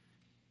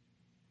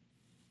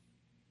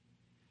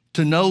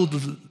to know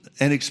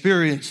and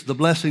experience the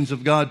blessings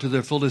of God to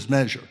their fullest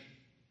measure.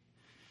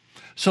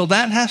 So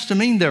that has to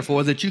mean,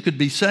 therefore, that you could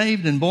be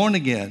saved and born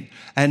again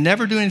and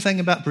never do anything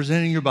about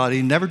presenting your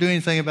body, never do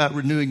anything about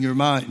renewing your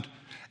mind,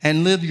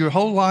 and live your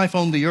whole life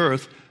on the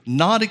earth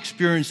not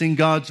experiencing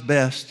God's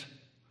best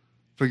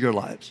for your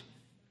lives.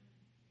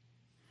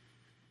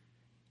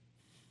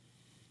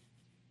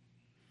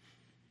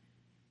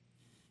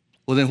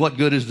 Well, then what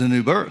good is the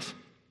new birth?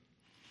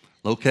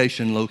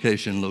 Location,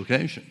 location,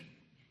 location.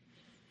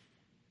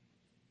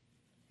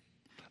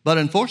 But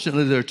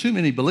unfortunately, there are too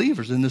many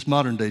believers in this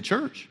modern day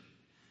church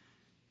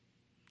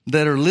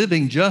that are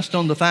living just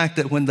on the fact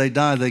that when they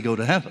die, they go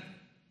to heaven.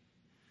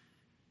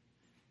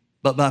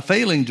 But by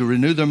failing to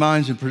renew their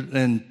minds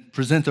and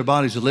present their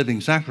bodies a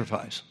living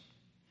sacrifice,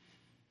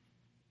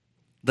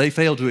 they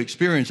fail to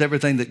experience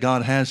everything that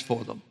God has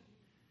for them.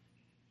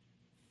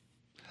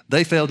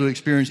 They fail to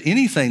experience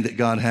anything that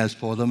God has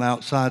for them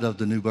outside of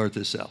the new birth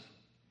itself.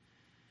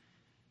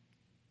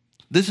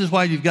 This is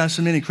why you've got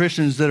so many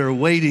Christians that are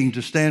waiting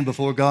to stand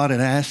before God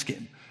and ask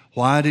Him,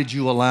 why did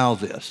you allow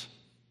this?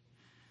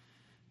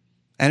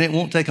 And it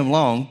won't take them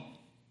long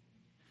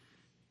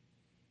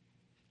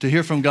to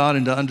hear from God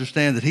and to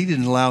understand that He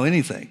didn't allow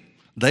anything.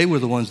 They were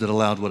the ones that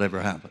allowed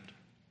whatever happened.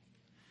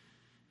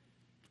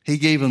 He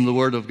gave them the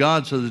Word of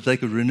God so that they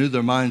could renew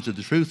their minds to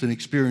the truth and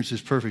experience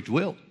His perfect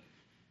will.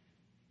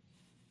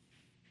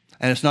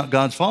 And it's not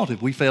God's fault if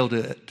we fail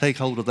to take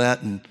hold of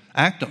that and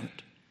act on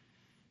it.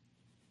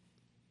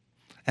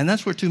 And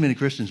that's where too many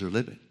Christians are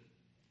living.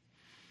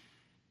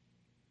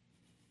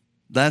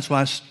 That's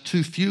why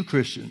too few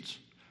Christians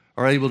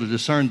are able to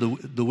discern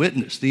the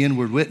witness, the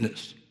inward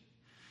witness,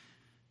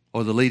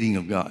 or the leading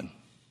of God.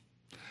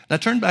 Now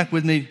turn back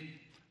with me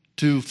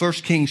to 1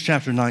 Kings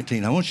chapter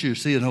 19. I want you to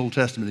see an Old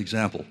Testament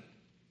example.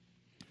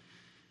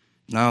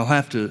 Now I'll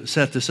have to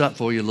set this up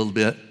for you a little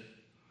bit.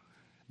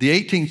 The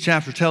 18th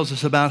chapter tells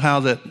us about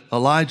how that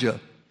Elijah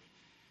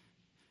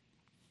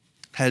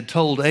had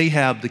told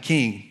Ahab the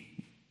king,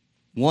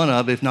 one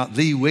of, if not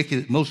the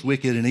most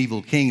wicked and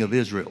evil king of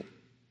Israel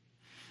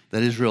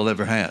that Israel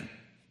ever had.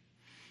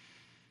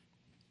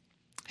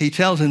 He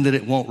tells him that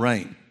it won't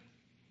rain.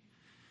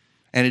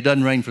 And it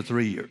doesn't rain for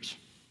 3 years.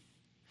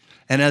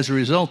 And as a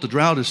result, the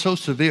drought is so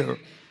severe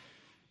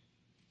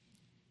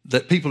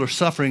that people are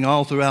suffering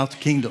all throughout the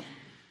kingdom.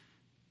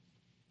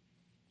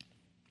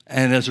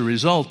 And as a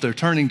result, they're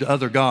turning to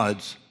other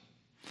gods.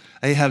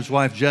 Ahab's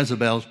wife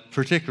Jezebel,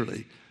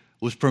 particularly,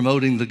 was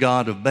promoting the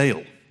god of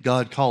Baal,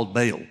 God called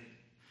Baal,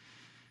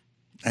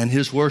 and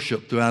his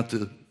worship throughout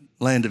the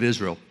land of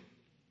Israel.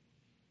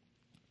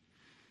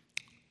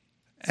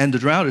 And the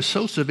drought is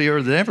so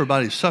severe that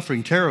everybody's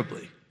suffering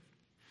terribly.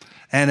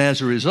 And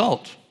as a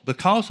result,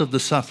 because of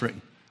the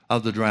suffering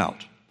of the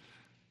drought,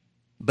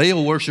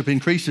 Baal worship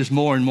increases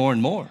more and more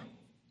and more.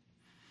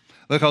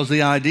 Because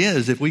the idea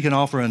is if we can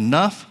offer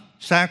enough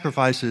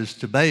sacrifices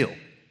to Baal,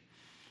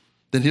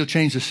 then he'll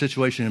change the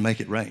situation and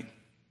make it rain.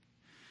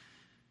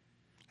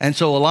 And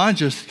so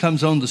Elijah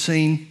comes on the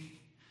scene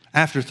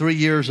after 3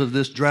 years of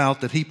this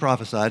drought that he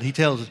prophesied. He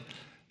tells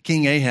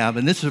King Ahab,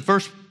 and this is the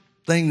first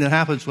thing that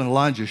happens when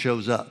Elijah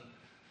shows up.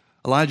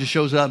 Elijah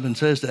shows up and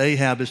says to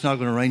Ahab, it's not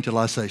going to rain till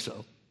I say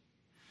so.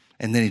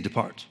 And then he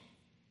departs.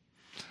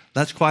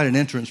 That's quite an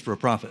entrance for a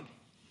prophet.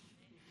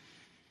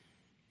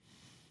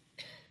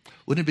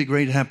 Wouldn't it be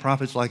great to have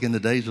prophets like in the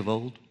days of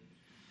old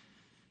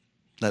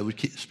that would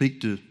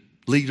speak to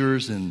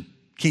leaders and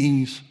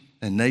kings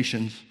and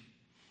nations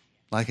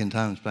like in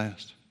times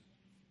past?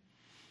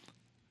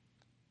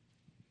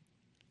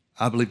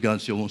 I believe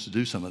God still wants to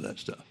do some of that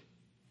stuff.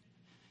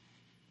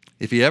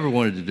 If He ever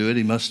wanted to do it,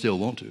 He must still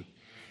want to.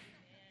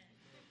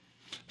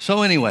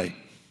 So anyway,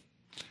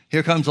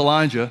 here comes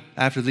Elijah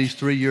after these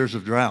 3 years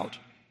of drought.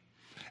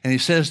 And he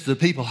says to the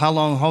people, how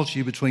long halt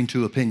you between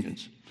two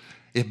opinions?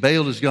 If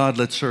Baal is God,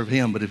 let's serve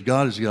him. But if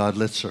God is God,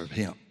 let's serve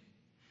him.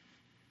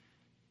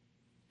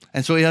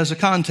 And so he has a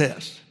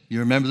contest. You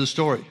remember the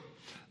story.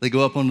 They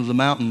go up onto the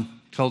mountain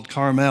called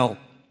Carmel.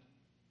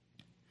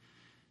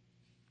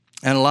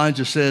 And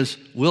Elijah says,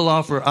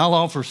 I'll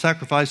offer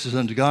sacrifices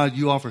unto God.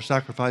 You offer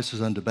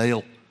sacrifices unto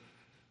Baal.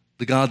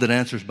 The God that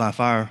answers by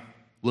fire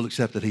will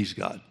accept that he's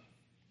God.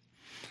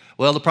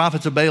 Well, the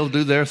prophets of Baal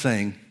do their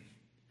thing.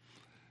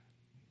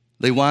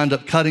 They wind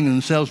up cutting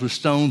themselves with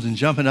stones and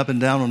jumping up and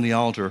down on the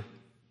altar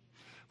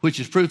which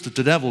is proof that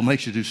the devil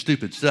makes you do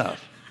stupid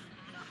stuff.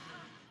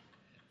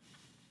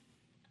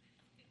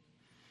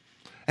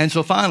 And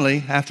so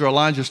finally, after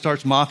Elijah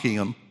starts mocking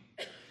him,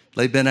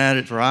 they've been at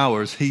it for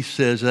hours, he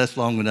says, that's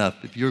long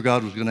enough. If your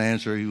God was going to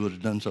answer, he would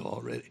have done so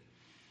already.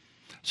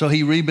 So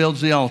he rebuilds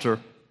the altar.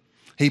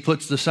 He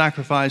puts the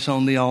sacrifice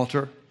on the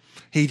altar.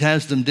 He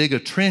has them dig a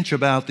trench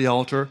about the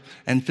altar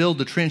and fill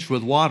the trench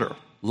with water,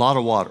 a lot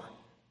of water.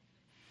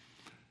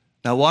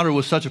 Now, water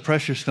was such a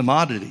precious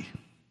commodity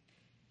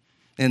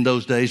in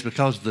those days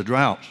because of the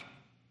drought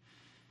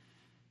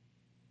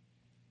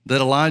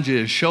that Elijah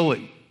is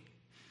showing,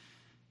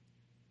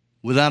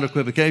 without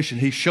equivocation,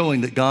 he's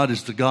showing that God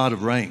is the God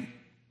of rain.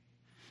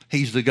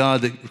 He's the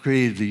God that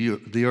created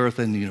the earth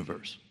and the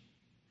universe.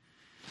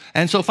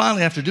 And so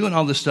finally, after doing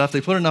all this stuff,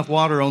 they put enough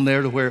water on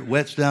there to where it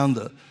wets down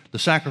the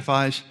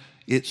sacrifice.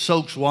 It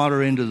soaks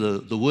water into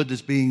the wood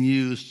that's being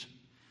used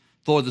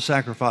for the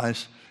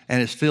sacrifice,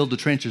 and it's filled the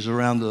trenches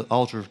around the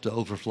altar to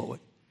overflowing.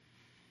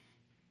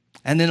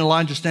 And then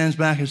Elijah stands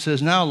back and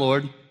says, now,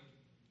 Lord,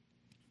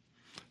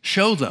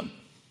 show them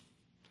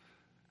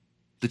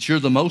that you're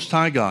the Most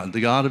High God,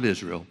 the God of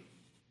Israel,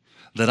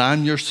 that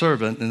I'm your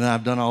servant and that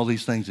I've done all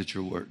these things at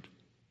your word.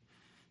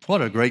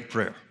 What a great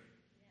prayer.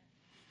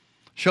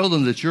 Show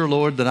them that you're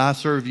Lord, that I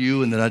serve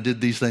you, and that I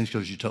did these things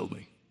because you told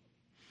me.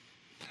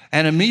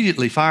 And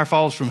immediately fire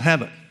falls from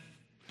heaven.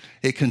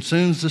 It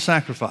consumes the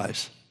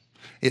sacrifice.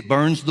 It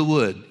burns the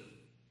wood.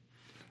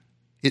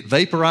 It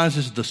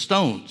vaporizes the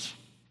stones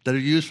that are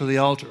used for the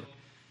altar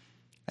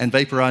and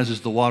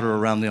vaporizes the water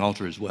around the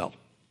altar as well.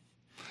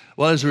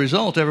 Well, as a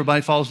result,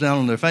 everybody falls down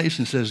on their face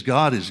and says,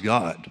 God is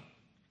God.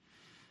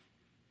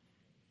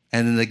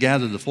 And then they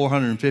gather the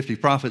 450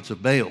 prophets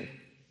of Baal,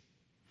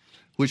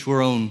 which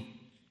were on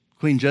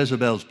Queen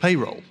Jezebel's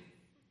payroll,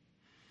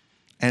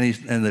 and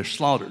they're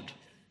slaughtered.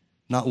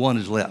 Not one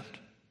is left.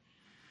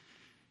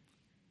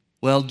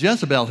 Well,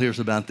 Jezebel hears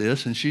about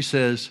this, and she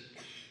says,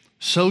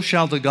 so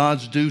shall the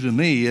gods do to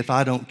me if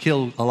I don't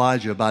kill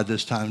Elijah by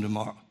this time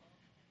tomorrow.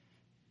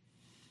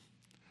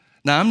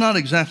 Now, I'm not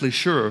exactly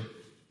sure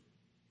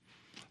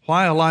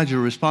why Elijah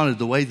responded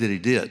the way that he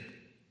did,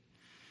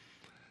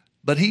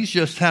 but he's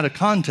just had a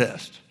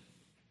contest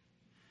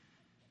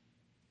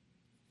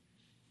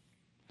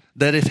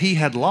that if he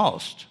had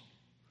lost,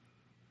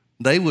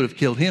 they would have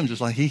killed him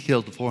just like he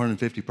killed the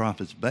 450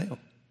 prophets of Baal.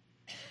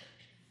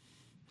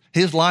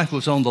 His life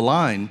was on the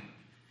line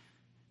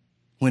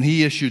when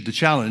he issued the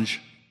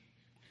challenge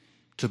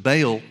to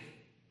Baal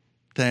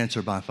to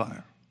answer by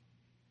fire.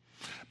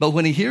 But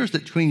when he hears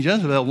that Queen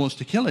Jezebel wants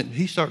to kill him,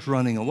 he starts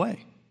running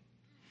away.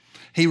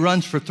 He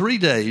runs for 3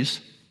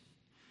 days,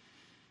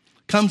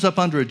 comes up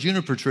under a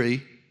juniper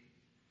tree,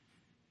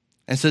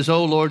 and says,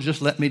 oh, Lord,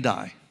 just let me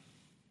die.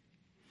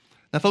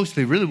 Now, folks, if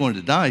he really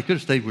wanted to die, he could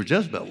have stayed where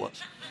Jezebel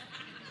was.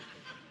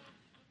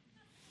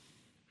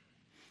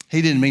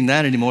 He didn't mean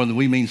that any more than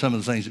we mean some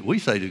of the things that we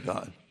say to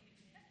God.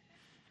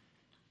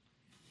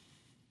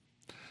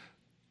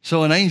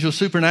 So an angel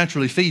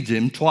supernaturally feeds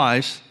him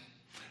twice,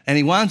 and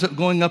he winds up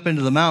going up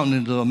into the mountain,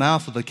 into the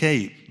mouth of a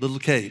cave, little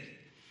cave.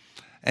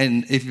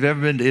 And if you've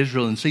ever been to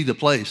Israel and see the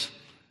place,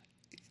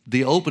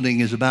 the opening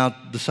is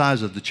about the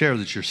size of the chair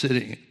that you're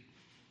sitting in.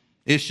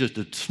 It's just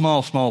a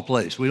small, small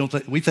place.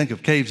 We think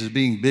of caves as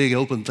being big,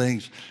 open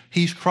things.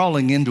 He's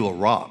crawling into a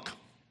rock.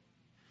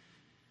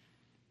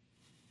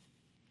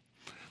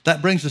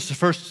 That brings us to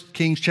 1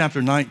 Kings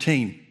chapter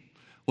 19,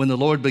 when the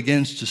Lord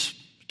begins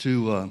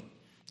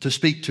to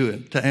speak to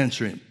him, to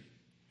answer him.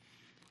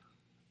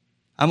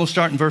 I'm going to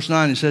start in verse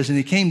 9. It says, and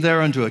he came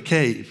there unto a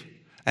cave,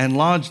 and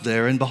lodged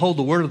there. And behold,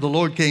 the word of the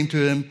Lord came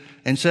to him,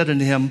 and said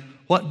unto him,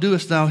 what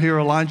doest thou here,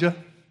 Elijah?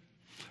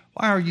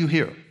 Why are you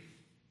here?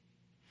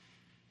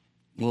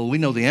 Well, we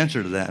know the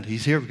answer to that.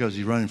 He's here because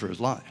he's running for his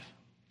life.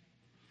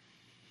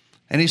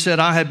 And he said,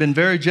 I have been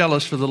very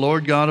jealous for the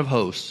Lord God of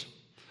hosts,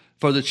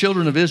 for the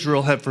children of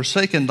Israel have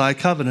forsaken thy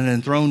covenant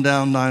and thrown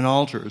down thine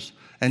altars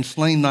and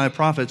slain thy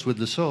prophets with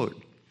the sword.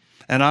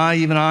 And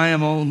even I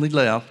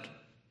only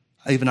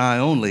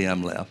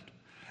am left.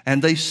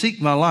 And they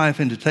seek my life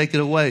and to take it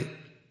away.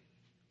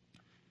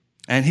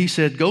 And he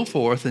said, go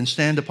forth and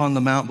stand upon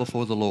the mount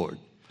before the Lord.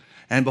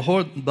 And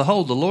behold,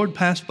 the Lord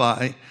passed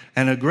by,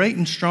 and a great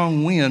and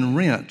strong wind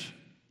rent,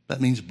 that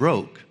means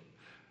broke,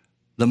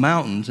 the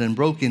mountains and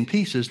broke in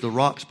pieces the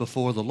rocks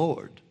before the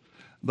Lord.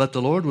 But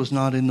the Lord was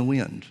not in the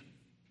wind.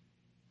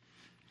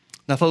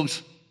 Now,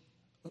 folks,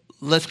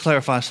 let's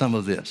clarify some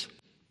of this.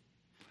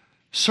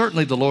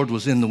 Certainly the Lord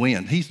was in the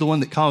wind. He's the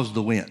one that caused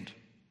the wind.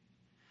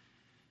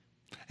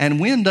 And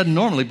wind doesn't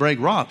normally break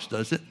rocks,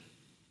 does it?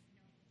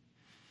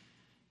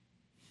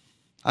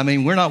 I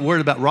mean, we're not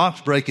worried about rocks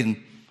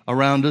breaking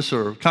around us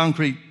or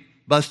concrete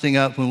busting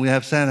up when we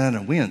have Santa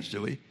Ana winds,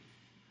 do we?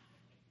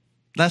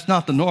 That's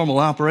not the normal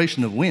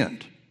operation of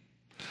wind.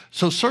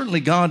 So certainly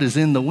God is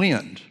in the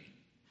wind.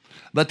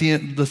 But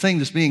the thing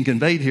that's being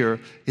conveyed here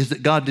is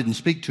that God didn't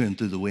speak to him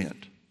through the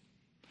wind.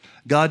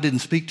 God didn't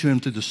speak to him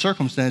through the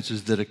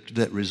circumstances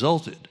that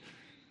resulted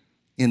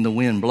in the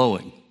wind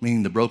blowing,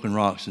 meaning the broken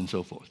rocks and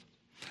so forth.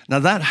 Now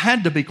that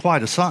had to be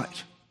quite a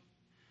sight.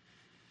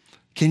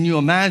 Can you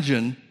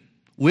imagine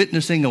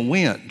witnessing a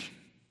wind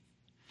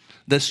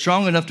that's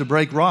strong enough to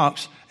break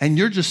rocks, and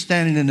you're just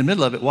standing in the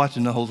middle of it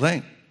watching the whole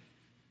thing?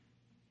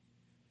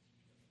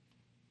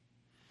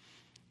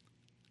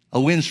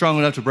 A wind strong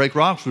enough to break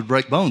rocks would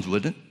break bones,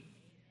 wouldn't it?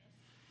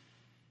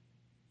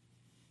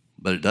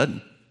 But it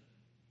doesn't.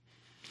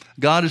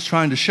 God is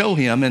trying to show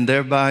him and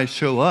thereby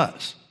show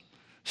us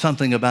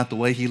something about the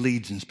way he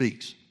leads and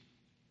speaks.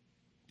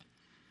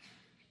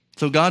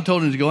 So God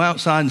told him to go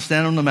outside and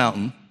stand on the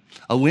mountain.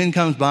 A wind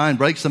comes by and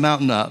breaks the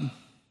mountain up,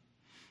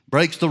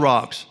 breaks the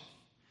rocks,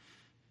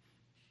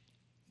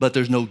 but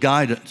there's no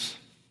guidance.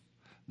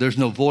 There's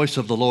no voice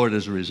of the Lord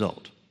as a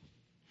result.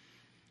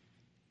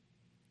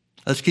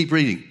 Let's keep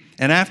reading.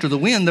 And after the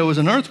wind, there was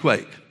an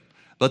earthquake,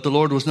 but the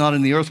Lord was not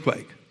in the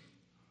earthquake.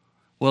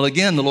 Well,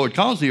 again, the Lord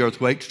caused the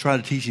earthquake to try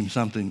to teach him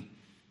something,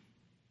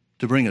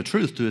 to bring a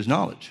truth to his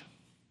knowledge.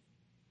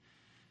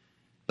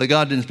 But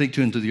God didn't speak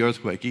to him through the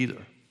earthquake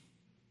either.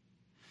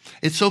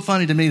 It's so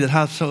funny to me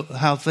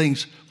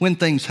that when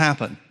things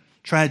happen,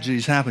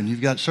 tragedies happen, you've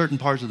got certain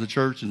parts of the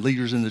church and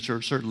leaders in the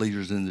church, certain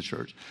leaders in the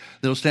church,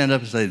 that'll stand up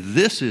and say,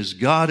 this is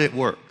God at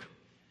work.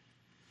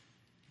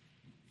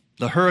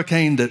 The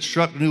hurricane that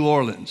struck New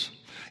Orleans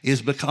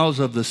is because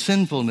of the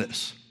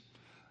sinfulness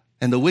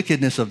and the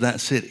wickedness of that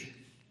city.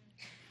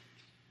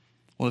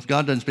 Well, if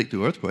God doesn't speak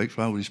through earthquakes,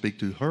 why would he speak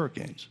through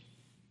hurricanes?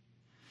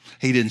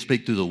 He didn't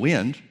speak through the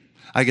wind.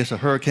 I guess a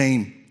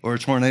hurricane or a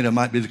tornado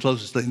might be the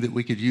closest thing that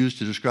we could use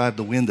to describe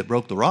the wind that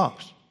broke the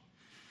rocks.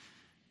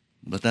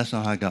 But that's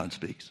not how God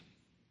speaks.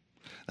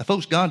 Now,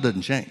 folks, God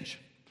doesn't change.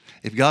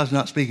 If God's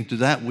not speaking through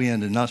that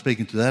wind and not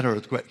speaking through that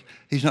earthquake,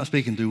 he's not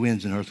speaking through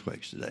winds and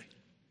earthquakes today.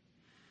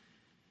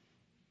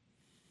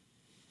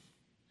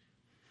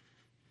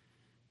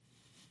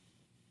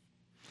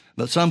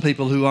 But some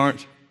people who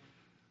aren't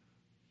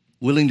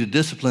willing to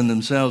discipline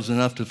themselves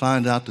enough to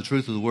find out the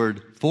truth of the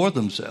word for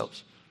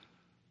themselves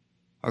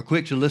are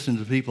quick to listen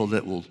to people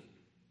that will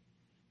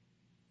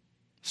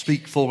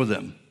speak for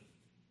them,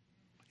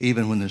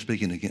 even when they're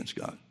speaking against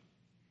God.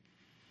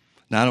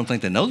 Now, I don't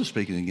think they know they're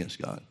speaking against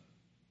God.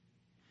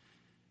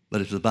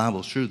 But if the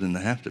Bible's true, then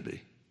they have to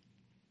be.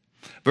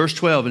 Verse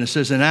 12, and it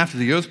says, and after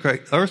the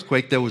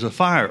earthquake there was a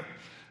fire,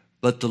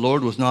 but the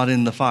Lord was not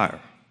in the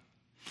fire.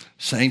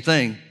 Same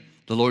thing.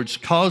 The Lord's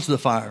caused the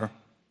fire.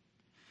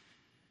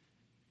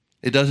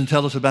 It doesn't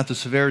tell us about the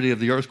severity of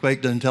the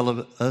earthquake, doesn't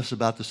tell us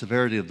about the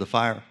severity of the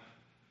fire.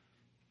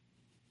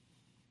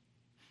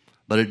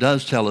 But it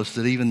does tell us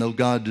that even though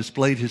God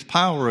displayed his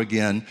power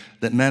again,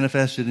 that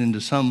manifested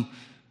into some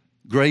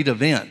great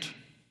event,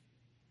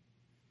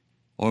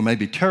 or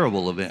maybe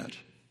terrible event,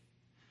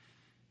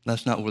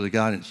 that's not where the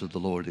guidance of the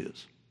Lord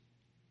is.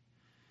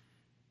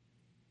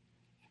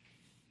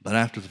 But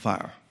after the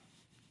fire,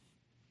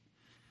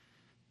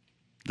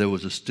 there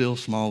was a still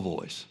small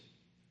voice.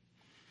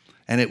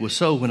 And it was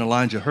so when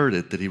Elijah heard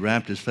it that he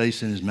wrapped his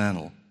face in his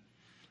mantle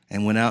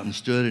and went out and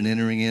stood in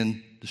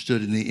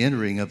the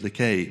entering of the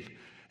cave.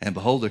 And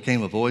behold, there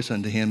came a voice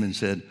unto him and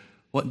said,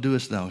 what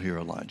doest thou here,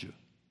 Elijah?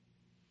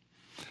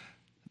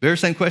 Very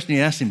same question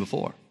he asked him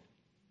before.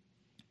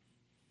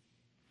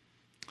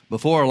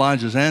 Before,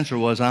 Elijah's answer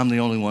was, I'm the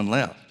only one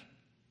left.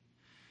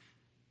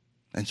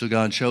 And so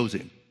God shows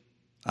him,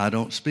 I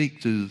don't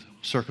speak through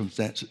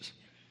circumstances.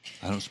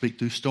 I don't speak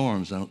through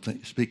storms. I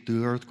don't speak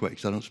through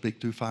earthquakes. I don't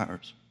speak through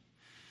fires.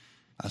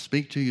 I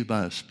speak to you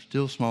by a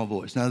still small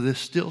voice. Now, this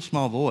still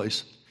small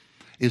voice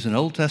is an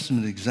Old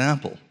Testament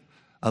example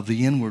of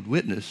the inward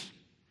witness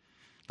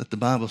that the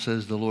Bible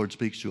says the Lord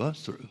speaks to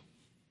us through.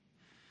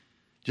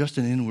 Just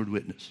an inward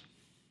witness.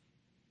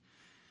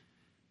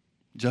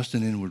 Just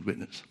an inward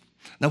witness.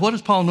 Now, what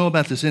does Paul know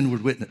about this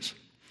inward witness?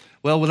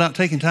 Well, without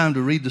taking time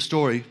to read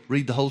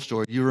the whole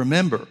story, you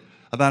remember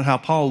about how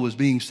Paul was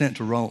being sent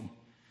to Rome.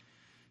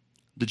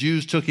 The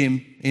Jews took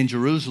him in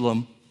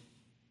Jerusalem,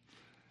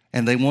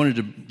 and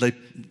they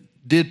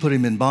did put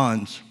him in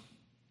bonds,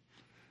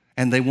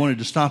 and they wanted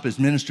to stop his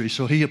ministry,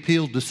 so he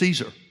appealed to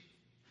Caesar.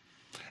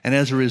 And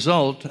as a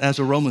result, as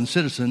a Roman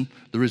citizen,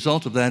 the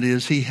result of that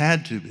is he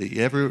had to be.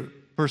 Every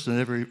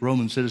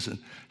Roman citizen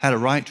had a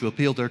right to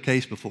appeal their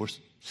case before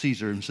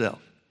Caesar himself.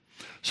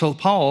 So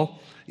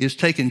Paul is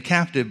taken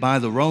captive by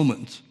the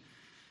Romans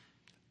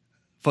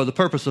for the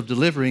purpose of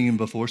delivering him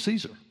before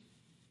Caesar,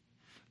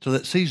 so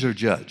that Caesar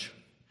judge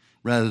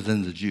rather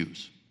than the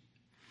Jews.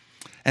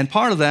 And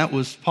part of that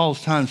was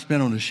Paul's time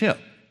spent on the ship.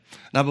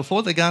 Now,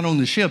 before they got on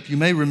the ship, you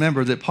may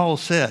remember that Paul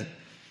said,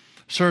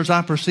 sirs,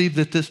 I perceive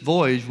that this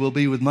voyage will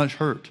be with much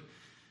hurt,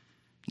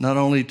 not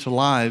only to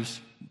lives,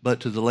 but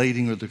to the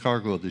lading or the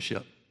cargo of the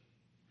ship.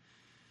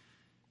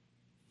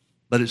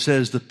 But it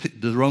says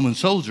the Roman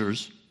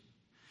soldiers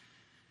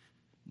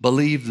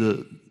believed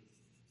the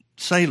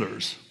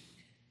sailors,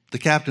 the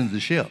captain of the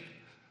ship,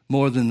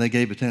 more than they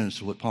gave attendance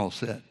to what Paul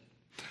said.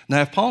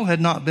 Now, if Paul had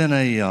not been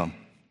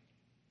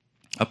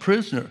a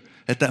prisoner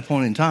at that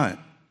point in time,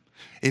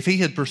 if he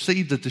had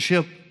perceived that the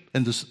ship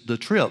and the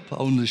trip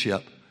on the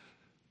ship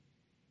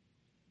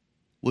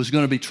was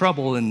going to be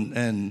trouble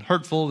and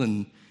hurtful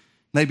and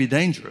maybe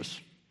dangerous,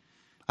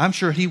 I'm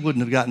sure he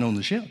wouldn't have gotten on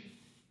the ship.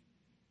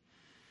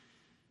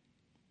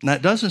 Now,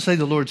 it doesn't say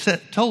the Lord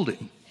told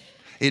him.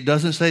 It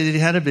doesn't say that he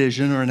had a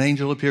vision or an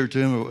angel appeared to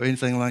him or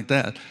anything like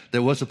that.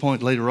 There was a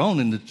point later on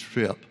in the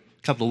trip,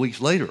 a couple of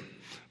weeks later,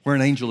 where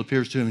an angel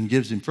appears to him and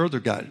gives him further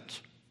guidance.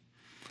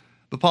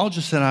 But Paul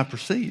just said, I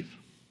perceive.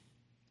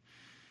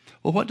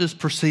 Well, what does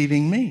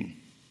perceiving mean?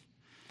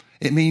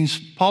 It means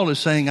Paul is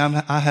saying,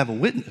 I have a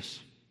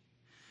witness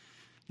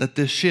that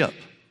this ship,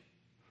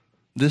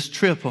 this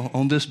trip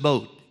on this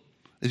boat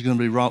is going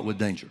to be wrought with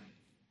danger.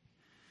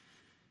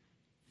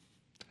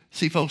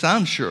 See, folks,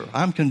 I'm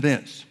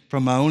convinced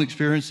from my own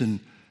experience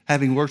and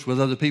having worked with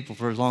other people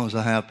for as long as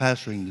I have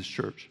pastoring this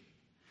church,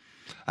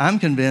 I'm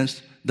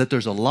convinced that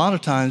there's a lot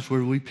of times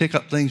where we pick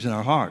up things in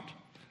our heart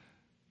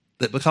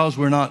that because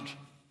we're not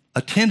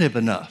attentive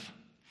enough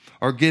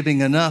or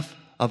giving enough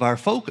of our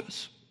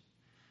focus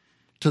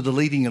to the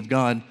leading of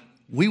God,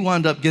 we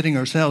wind up getting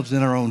ourselves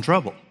in our own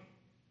trouble.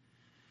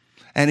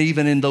 And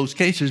even in those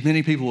cases,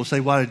 many people will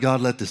say, why did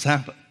God let this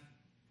happen?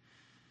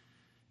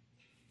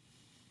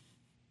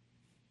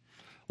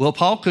 Well,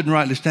 Paul couldn't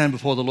rightly stand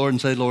before the Lord and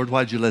say, Lord,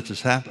 why did you let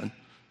this happen?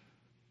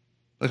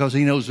 Because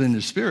he knows in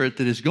his spirit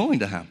that it's going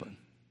to happen.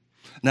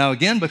 Now,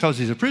 again, because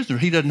he's a prisoner,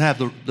 he doesn't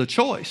have the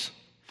choice.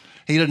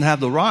 He doesn't have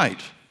the right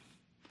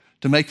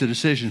to make the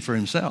decision for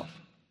himself.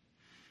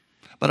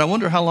 But I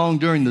wonder how long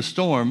during the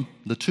storm,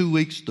 the 2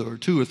 weeks or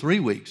 2 or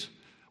 3 weeks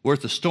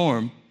worth of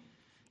storm,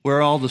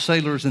 where all the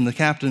sailors and the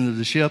captain of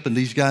the ship and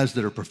these guys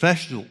that are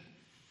professional,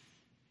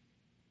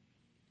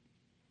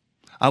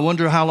 I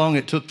wonder how long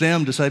it took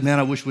them to say, man,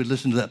 I wish we'd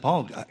listened to that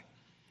Paul guy.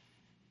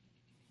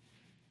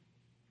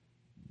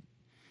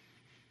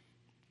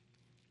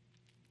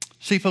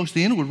 See, folks,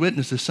 the inward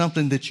witness is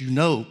something that you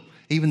know,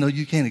 even though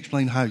you can't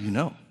explain how you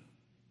know.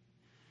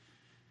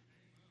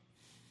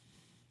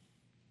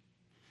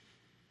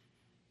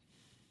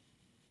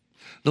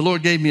 The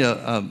Lord gave me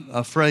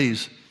a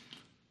phrase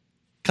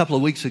a couple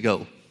of weeks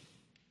ago.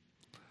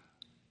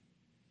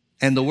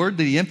 And the word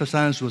that he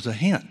emphasized was a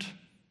hint.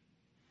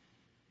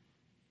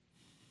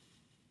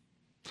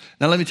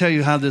 Now, let me tell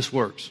you how this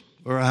works,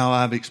 or how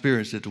I've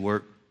experienced it to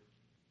work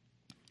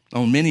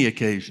on many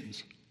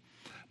occasions.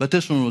 But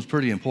this one was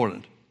pretty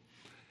important.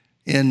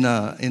 In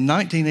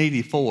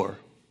 1984,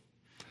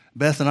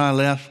 Beth and I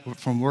left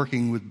from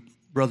working with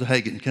Brother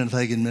Hagin, Kenneth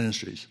Hagin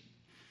Ministries.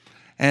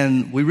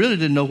 And we really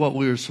didn't know what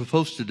we were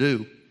supposed to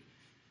do.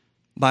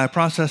 By a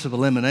process of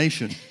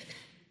elimination,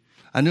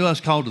 I knew I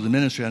was called to the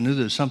ministry. I knew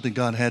there was something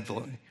God had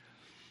for me.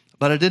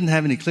 But I didn't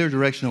have any clear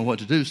direction on what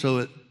to do.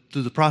 So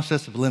through the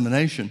process of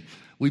elimination,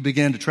 we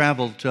began to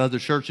travel to other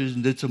churches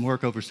and did some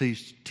work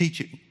overseas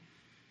teaching.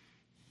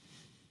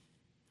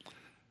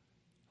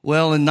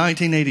 Well, in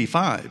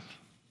 1985,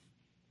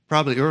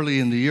 probably early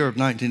in the year of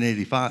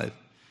 1985,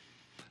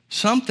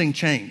 something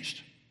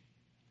changed.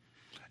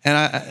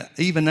 And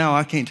even now,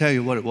 I can't tell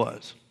you what it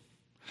was.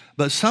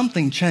 But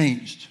something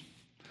changed.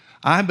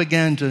 I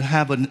began to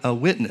have a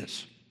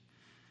witness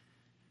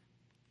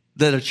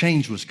that a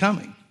change was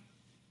coming.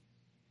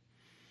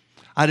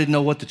 I didn't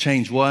know what the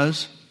change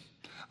was.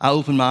 I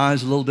opened my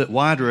eyes a little bit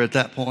wider at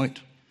that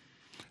point.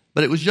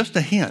 But it was just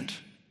a hint.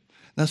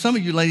 Now, some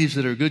of you ladies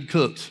that are good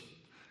cooks,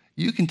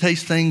 you can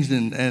taste things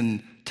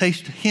and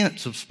taste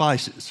hints of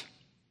spices.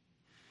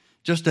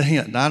 Just a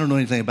hint. Now, I don't know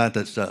anything about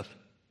that stuff.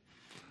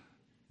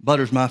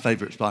 Butter's my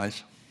favorite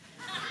spice.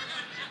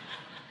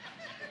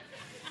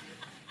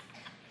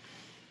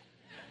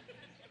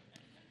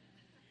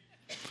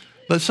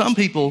 But some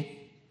people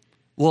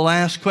will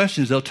ask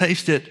questions. They'll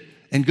taste it,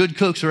 and good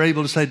cooks are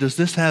able to say, does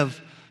this have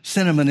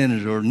cinnamon in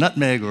it or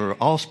nutmeg or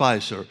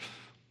allspice or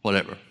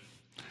whatever?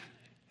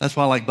 That's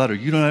why I like butter.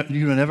 You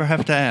don't ever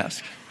have to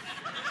ask.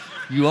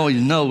 You always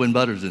know when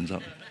butter's in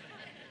something.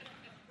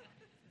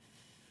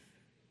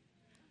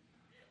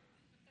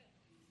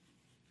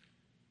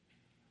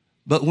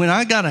 But when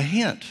I got a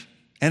hint,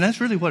 and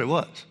that's really what it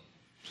was,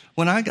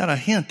 when I got a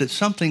hint that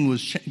something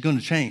was going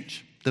to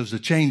change, there was a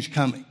change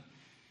coming,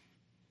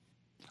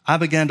 I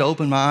began to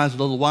open my eyes a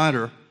little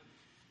wider,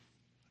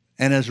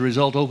 and as a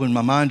result, opened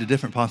my mind to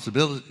different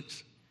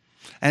possibilities.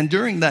 And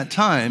during that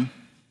time,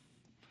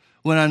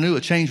 when I knew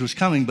a change was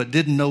coming but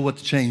didn't know what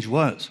the change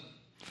was,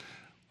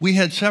 we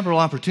had several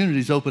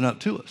opportunities open up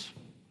to us.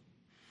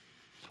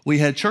 We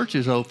had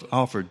churches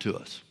offered to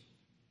us.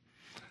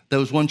 There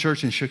was one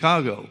church in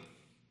Chicago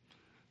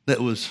that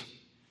was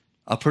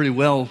a pretty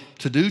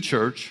well-to-do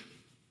church,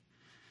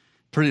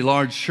 pretty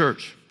large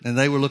church, and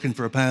they were looking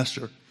for a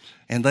pastor.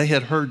 And they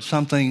had heard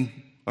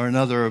something or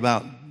another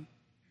about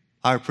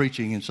our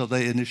preaching, and so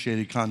they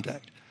initiated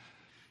contact.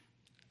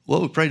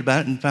 Well, we prayed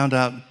about it and found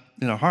out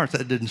in our hearts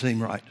that didn't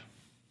seem right.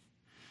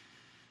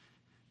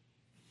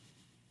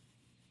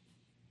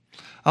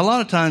 A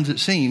lot of times it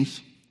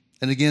seems,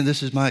 and again,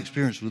 this is my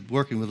experience with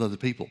working with other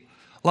people,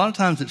 a lot of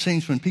times it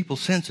seems when people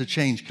sense a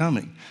change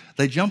coming,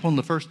 they jump on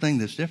the first thing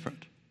that's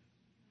different.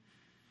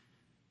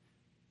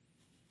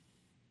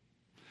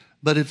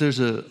 But if there's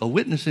a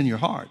witness in your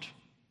heart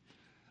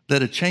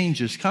that a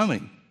change is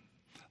coming,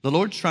 the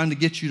Lord's trying to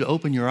get you to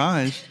open your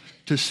eyes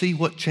to see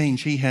what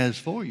change He has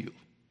for you.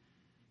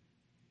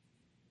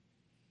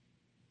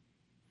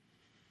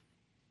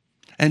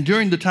 And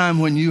during the time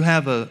when you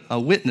have a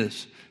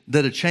witness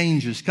that a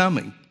change is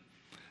coming,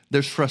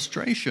 there's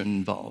frustration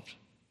involved.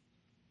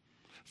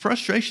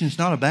 Frustration is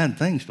not a bad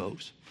thing,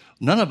 folks.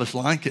 None of us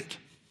like it.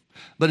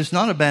 But it's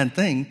not a bad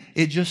thing.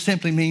 It just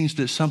simply means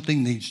that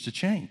something needs to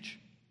change.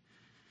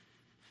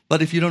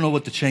 But if you don't know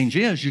what the change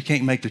is, you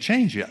can't make the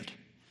change yet.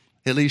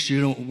 At least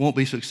you won't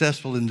be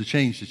successful in the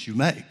change that you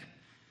make.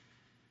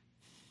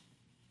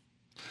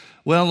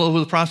 Well, over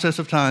the process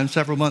of time,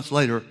 several months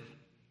later,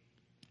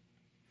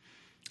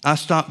 I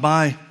stopped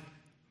by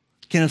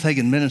Kenneth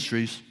Hagin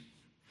Ministries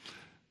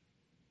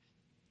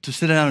to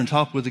sit down and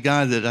talk with the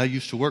guy that I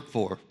used to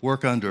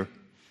work under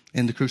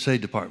in the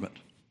crusade department.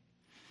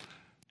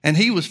 And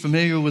he was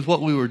familiar with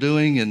what we were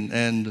doing,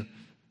 and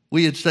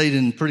we had stayed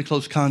in pretty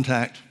close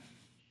contact.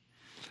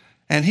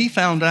 And he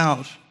found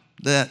out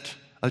that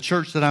a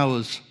church that I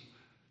was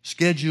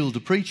scheduled to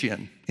preach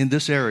in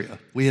this area,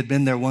 we had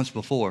been there once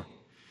before,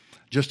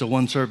 just a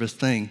one-service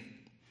thing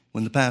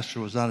when the pastor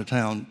was out of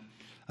town.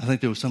 I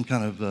think there was some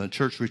kind of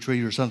church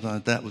retreat or something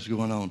like that was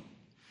going on.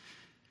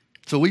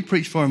 So we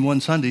preached for him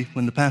one Sunday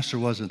when the pastor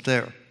wasn't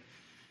there.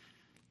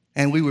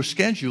 And we were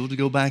scheduled to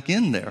go back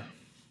in there.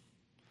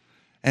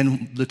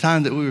 And the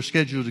time that we were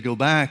scheduled to go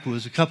back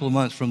was a couple of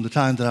months from the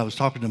time that I was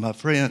talking to my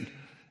friend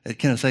at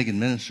Kenneth Hagin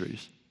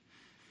Ministries.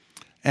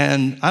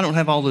 And I don't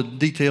have all the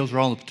details or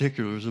all the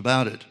particulars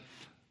about it,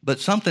 but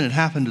something had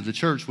happened to the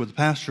church where the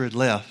pastor had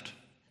left.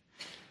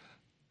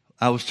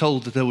 I was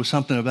told that there was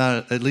something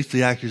about it, at least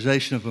the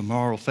accusation of a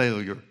moral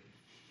failure.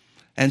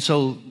 And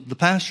so the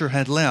pastor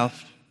had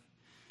left,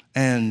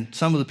 and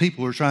some of the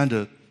people were trying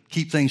to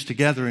keep things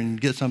together and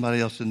get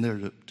somebody else in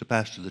there to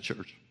pastor the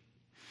church.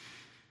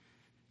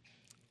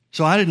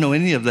 So I didn't know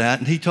any of that,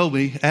 and he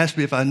asked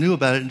me if I knew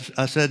about it, and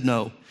I said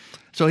no.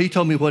 So he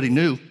told me what he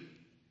knew.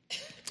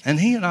 And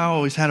he and I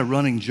always had a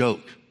running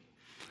joke.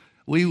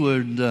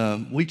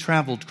 We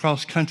traveled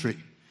cross country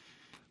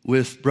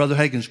with Brother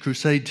Hagin's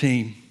crusade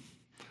team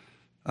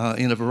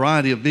in a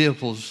variety of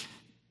vehicles,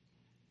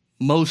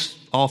 most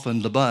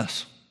often the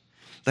bus.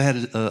 They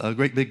had a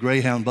great big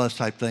Greyhound bus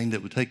type thing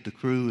that would take the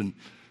crew and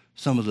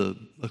some of the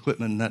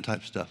equipment and that type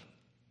of stuff,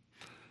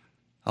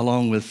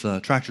 along with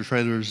tractor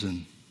trailers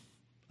and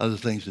other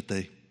things that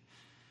they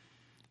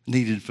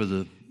needed for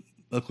the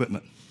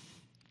equipment.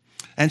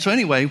 And so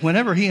anyway,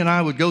 whenever he and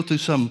I would go through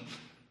some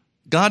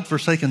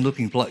God-forsaken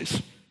looking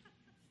place,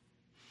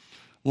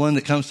 one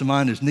that comes to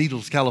mind is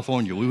Needles,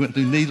 California. We went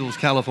through Needles,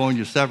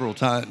 California several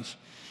times,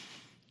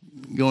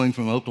 going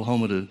from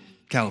Oklahoma to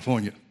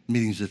California,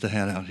 meetings that they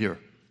had out here.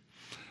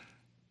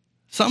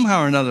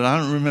 Somehow or another, I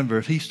don't remember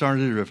if he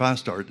started it or if I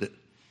started it,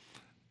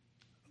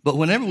 but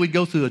whenever we'd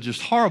go through a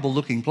just horrible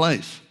looking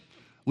place,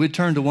 we'd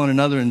turn to one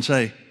another and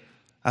say,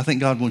 I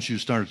think God wants you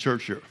to start a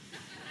church here.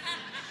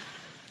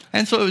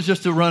 And so it was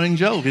just a running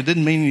joke. It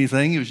didn't mean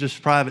anything. It was just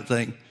a private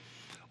thing.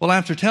 Well,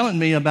 after telling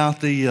me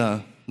about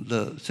the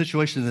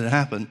situation that had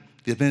happened,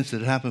 the events that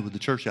had happened with the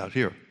church out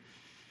here,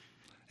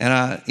 and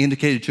I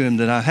indicated to him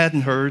that I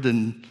hadn't heard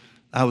and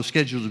I was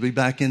scheduled to be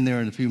back in there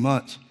in a few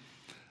months,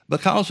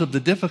 because of the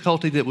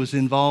difficulty that was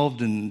involved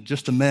and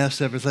just a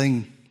mess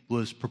everything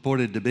was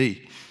purported to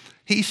be,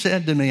 he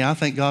said to me, I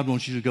think God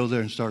wants you to go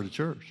there and start a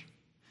church.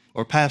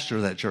 Or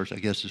pastor that church, I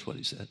guess is what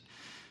he said.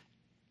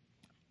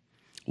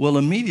 Well,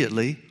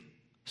 immediately,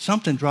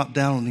 something dropped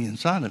down on the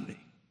inside of me.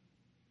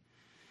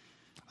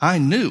 I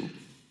knew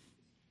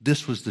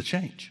this was the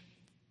change.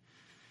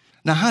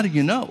 Now, how do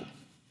you know?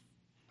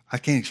 I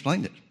can't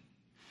explain it.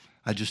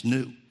 I just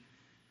knew.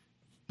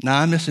 Now,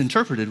 I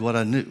misinterpreted what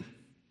I knew.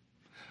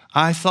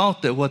 I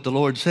thought that what the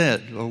Lord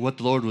said, or what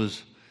the Lord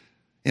was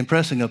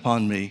impressing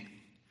upon me,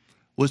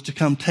 was to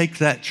come take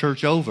that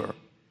church over,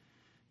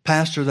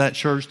 pastor that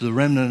church, the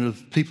remnant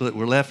of people that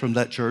were left from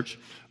that church,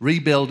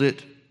 rebuild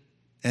it,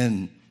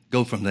 and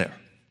go from there.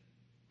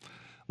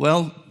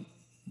 Well,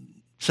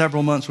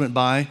 several months went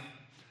by.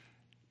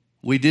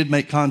 We did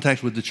make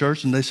contact with the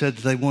church, and they said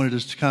that they wanted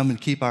us to come and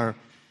keep our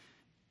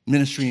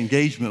ministry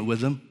engagement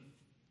with them.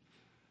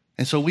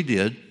 And so we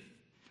did,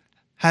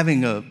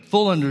 having a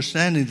full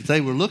understanding that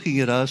they were looking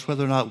at us,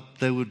 whether or not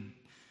they would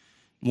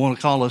want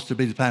to call us to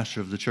be the pastor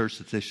of the church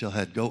that they still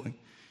had going.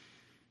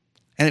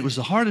 And it was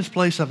the hardest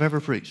place I've ever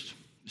preached.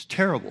 It was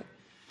terrible.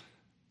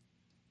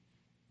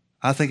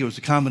 I think it was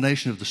a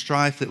combination of the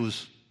strife that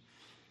was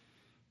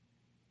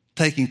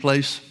taking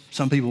place.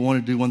 Some people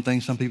wanted to do one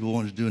thing, some people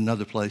wanted to do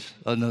another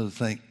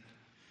thing.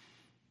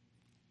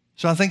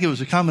 So I think it was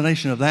a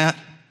combination of that,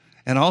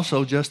 and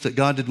also just that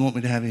God didn't want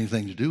me to have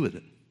anything to do with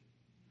it.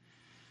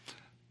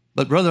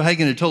 But Brother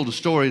Hagin had told a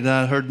story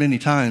that I heard many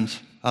times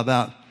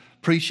about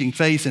preaching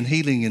faith and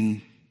healing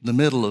in the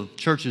middle of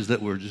churches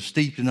that were just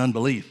steeped in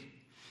unbelief.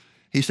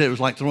 He said it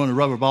was like throwing a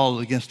rubber ball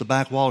against the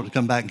back wall to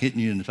come back and hitting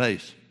you in the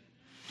face.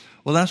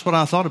 Well, that's what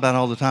I thought about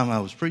all the time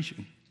I was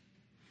preaching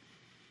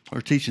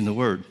or teaching the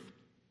word.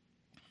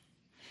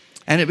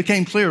 And it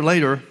became clear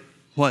later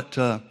what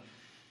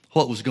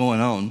was going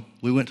on.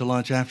 We went to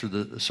lunch after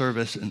the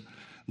service, and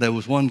there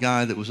was one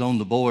guy that was on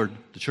the board,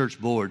 the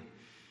church board,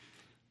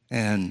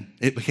 and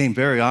it became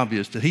very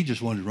obvious that he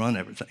just wanted to run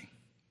everything.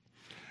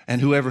 and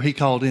whoever he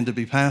called in to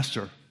be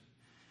pastor,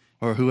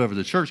 or whoever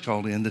the church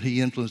called in, that he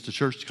influenced the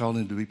church to call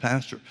in to be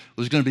pastor,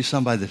 was going to be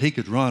somebody that he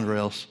could run, or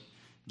else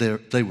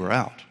they were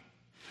out.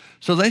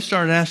 So they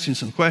started asking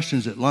some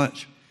questions at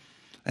lunch,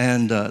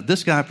 and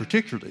this guy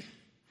particularly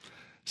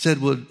said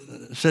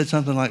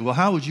something like, well,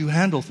 how would you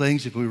handle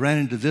things if we ran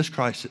into this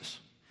crisis?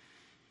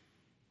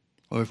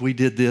 Or if we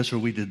did this or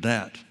we did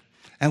that?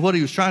 And what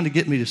he was trying to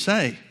get me to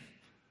say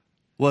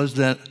was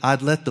that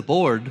I'd let the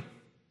board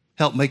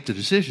help make the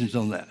decisions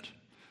on that.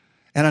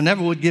 And I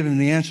never would give him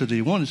the answer that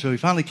he wanted, so he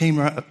finally came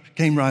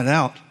right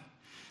out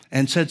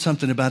and said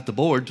something about the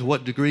board. To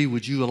what degree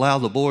would you allow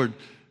the board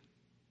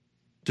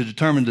to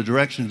determine the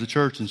direction of the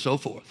church and so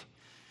forth?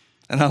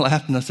 And I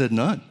laughed and I said,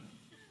 none.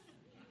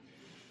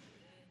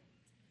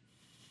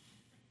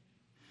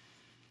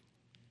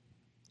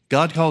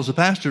 God calls the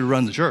pastor to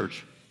run the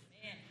church.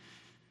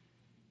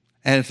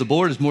 And if the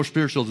board is more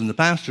spiritual than the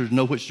pastor to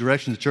know which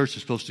direction the church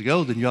is supposed to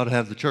go, then you ought to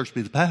have the church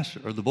be the pastor,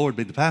 or the board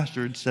be the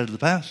pastor instead of the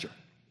pastor.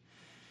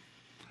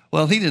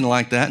 Well, he didn't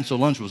like that, and so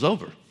lunch was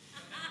over.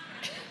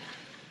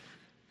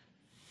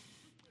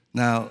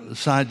 Now, the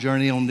side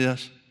journey on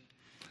this,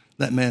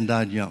 that man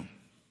died young.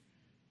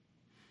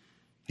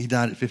 He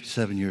died at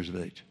 57 years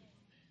of age.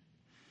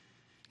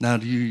 Now,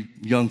 to you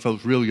young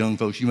folks, real young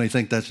folks, you may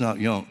think that's not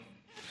young.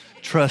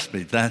 Trust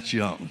me, that's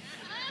young.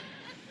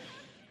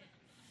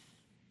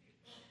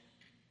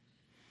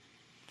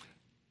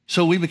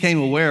 So we became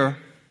aware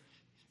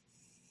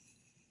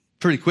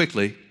pretty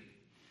quickly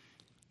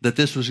that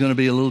this was going to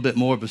be a little bit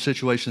more of a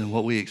situation than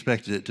what we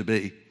expected it to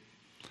be.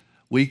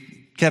 We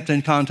kept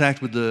in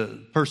contact with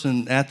the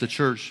person at the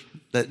church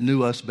that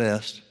knew us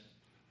best,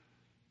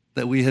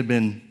 that we had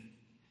been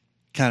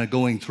kind of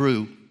going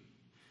through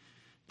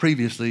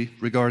previously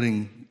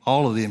regarding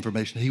all of the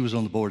information. He was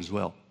on the board as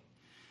well.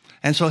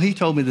 And so he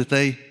told me that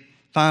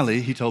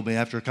he told me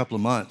after a couple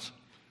of months,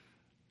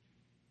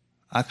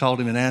 I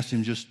called him and asked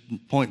him just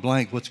point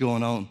blank, what's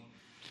going on?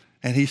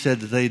 And he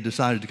said that they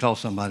decided to call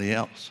somebody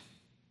else.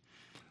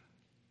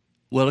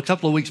 Well, a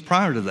couple of weeks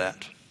prior to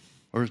that,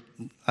 or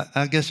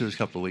I guess it was a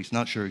couple of weeks,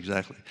 not sure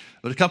exactly,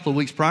 but a couple of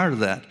weeks prior to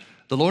that,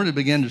 the Lord had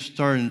begun to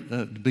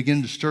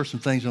stir some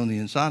things on the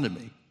inside of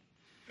me.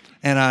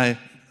 And I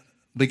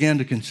began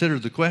to consider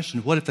the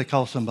question, what if they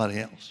call somebody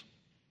else?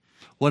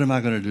 What am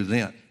I going to do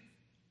then?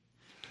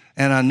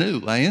 And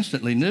I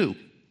instantly knew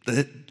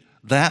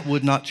that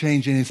would not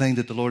change anything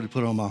that the Lord had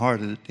put on my heart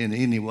in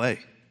any way.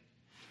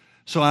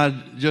 So I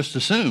just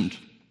assumed,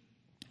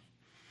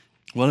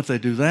 well, if they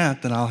do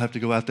that, then I'll have to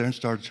go out there and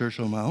start a church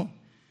on my own.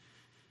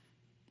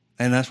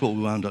 And that's what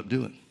we wound up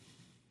doing.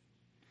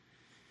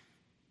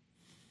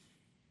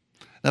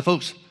 Now,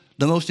 folks,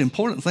 the most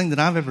important thing that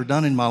I've ever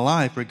done in my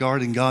life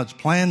regarding God's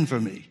plan for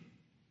me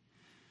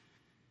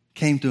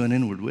came through an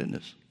inward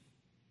witness.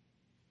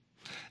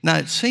 Now,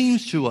 it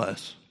seems to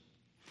us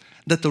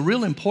that the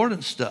real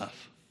important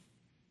stuff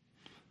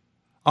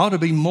ought to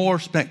be more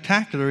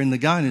spectacular in the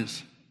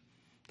guidance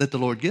that the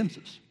Lord gives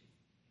us.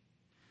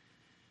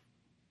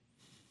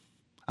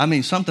 I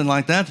mean, something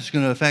like that that's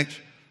going to affect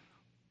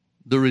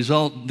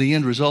the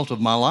end result of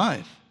my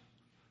life.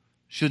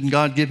 Shouldn't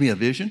God give me a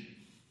vision?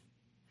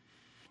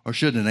 Or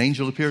should an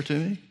angel appear to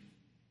me?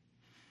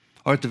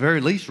 Or at the very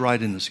least, right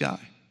in the sky?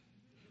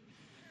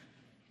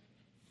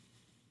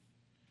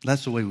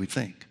 That's the way we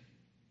think.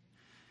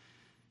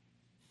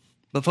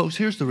 But folks,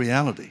 here's the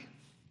reality.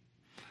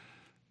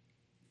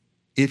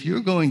 If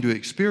you're going to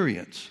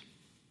experience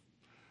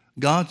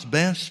God's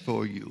best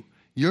for you,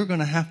 you're going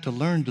to have to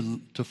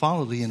learn to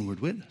follow the inward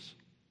witness.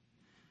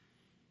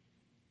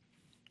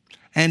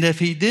 And if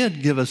he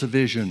did give us a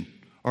vision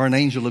or an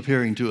angel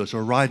appearing to us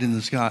or right in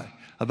the sky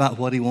about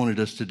what he wanted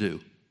us to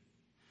do,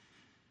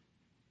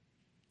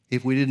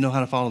 if we didn't know how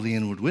to follow the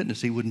inward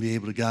witness, he wouldn't be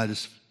able to guide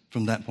us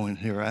from that point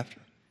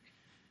hereafter.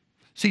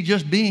 See,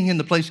 just being in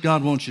the place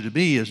God wants you to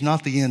be is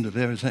not the end of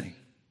everything.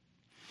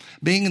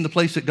 Being in the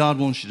place that God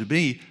wants you to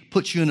be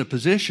puts you in a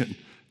position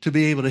to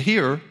be able to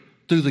hear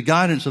through the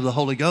guidance of the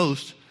Holy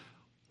Ghost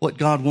what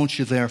God wants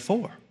you there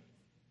for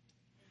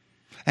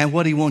and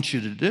what he wants you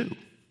to do.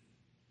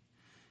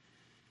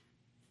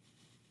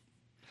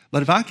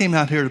 But if I came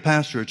out here to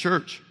pastor a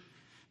church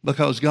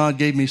because God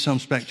gave me some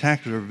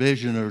spectacular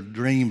vision or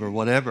dream or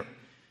whatever,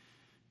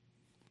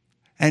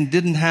 and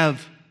didn't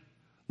have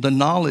the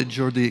knowledge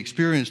or the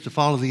experience to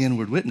follow the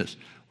inward witness,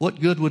 what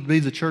good would be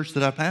the church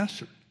that I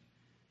pastored?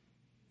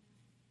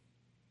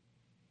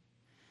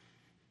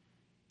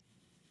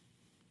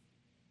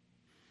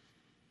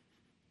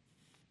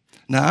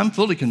 Now, I'm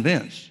fully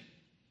convinced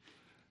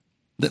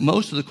that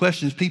most of the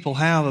questions people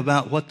have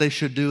about what they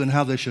should do and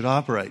how they should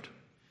operate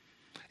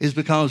is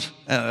because,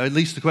 at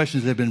least the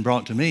questions that have been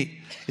brought to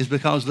me, is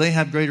because they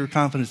have greater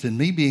confidence in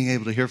me being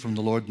able to hear from the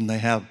Lord than they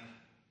have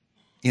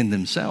in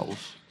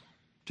themselves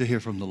to hear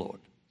from the Lord.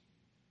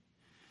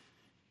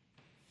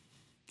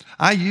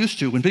 I used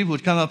to, when people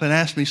would come up and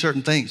ask me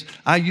certain things,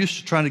 I used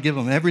to try to give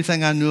them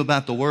everything I knew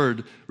about the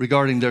Word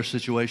regarding their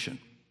situation.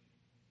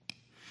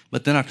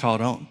 But then I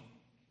caught on.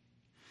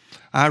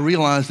 I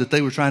realized that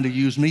they were trying to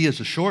use me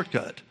as a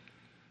shortcut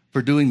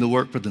for doing the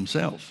work for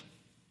themselves.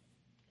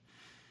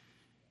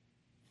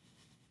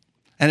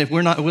 And if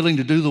we're not willing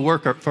to do the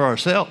work for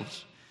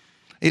ourselves,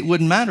 it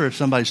wouldn't matter if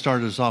somebody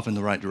started us off in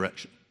the right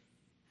direction.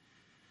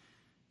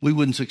 We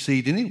wouldn't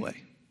succeed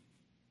anyway.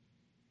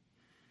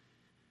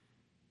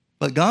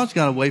 But God's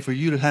got a way for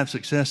you to have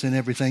success in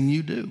everything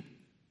you do.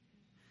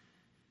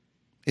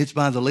 It's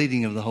by the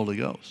leading of the Holy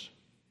Ghost.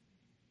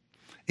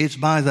 It's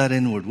by that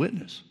inward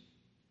witness.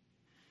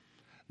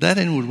 That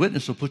inward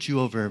witness will put you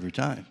over every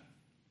time.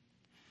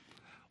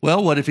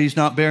 Well, what if he's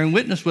not bearing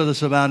witness with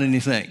us about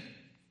anything?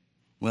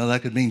 Well,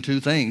 that could mean two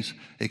things.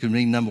 It could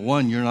mean, number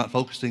one, you're not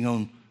focusing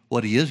on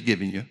what he is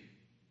giving you.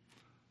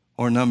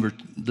 Or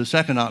the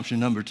second option,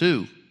 number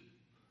two,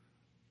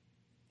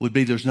 would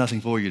be there's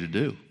nothing for you to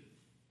do.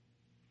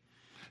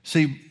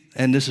 See,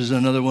 and this is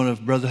another one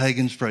of Brother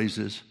Hagin's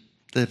phrases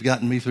that have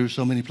gotten me through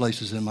so many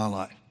places in my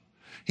life.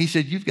 He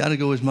said, you've got to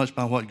go as much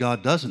by what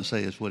God doesn't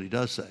say as what he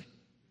does say.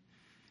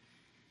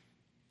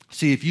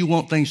 See, if you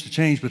want things to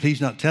change, but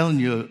he's not telling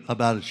you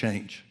about a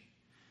change,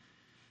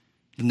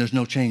 then there's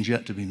no change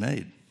yet to be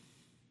made.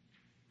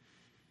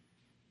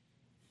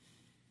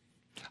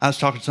 I was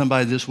talking to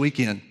somebody this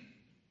weekend.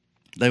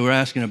 They were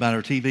asking about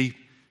our TV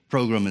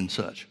program and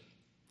such.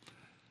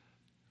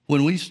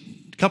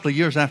 A couple of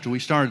years after we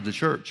started the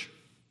church,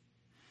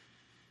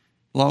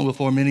 long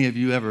before many of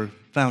you ever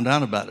found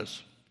out about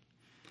us,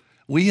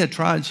 we had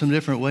tried some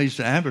different ways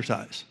to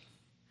advertise,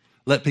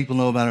 let people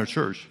know about our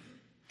church.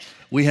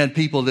 We had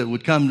people that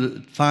would come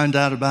to find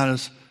out about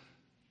us,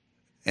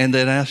 and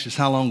they'd ask us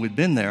how long we'd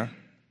been there,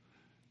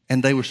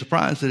 and they were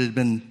surprised that it had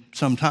been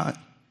some time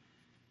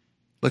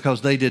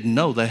because they didn't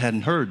know, they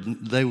hadn't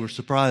heard. They were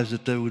surprised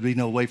that there would be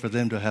no way for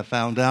them to have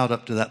found out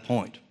up to that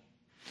point.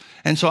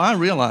 And so I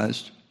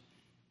realized,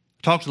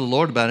 talked to the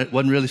Lord about it. It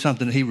wasn't really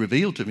something that he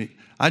revealed to me.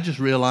 I just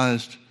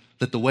realized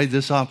that the way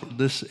this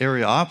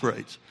area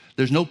operates,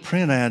 there's no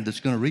print ad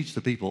that's going to reach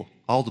the people,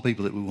 all the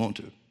people that we want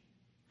to.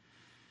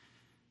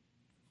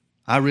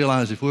 I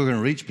realized if we're going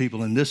to reach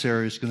people in this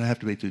area, it's going to have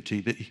to be through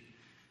TV.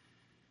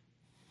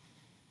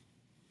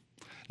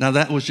 Now,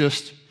 that was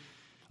just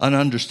an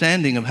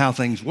understanding of how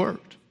things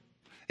worked.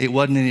 There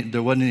wasn't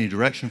any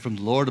direction from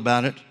the Lord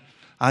about it.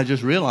 I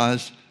just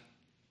realized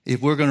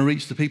if we're going to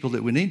reach the people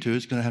that we need to,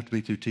 it's going to have to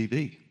be through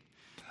TV.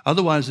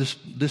 Otherwise,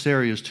 this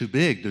area is too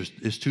big.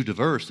 It's too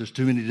diverse. There's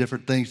too many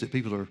different things that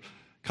people are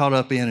caught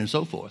up in and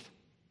so forth.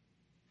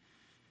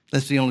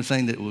 That's the only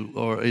thing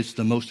or it's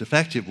the most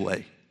effective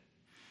way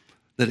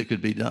that it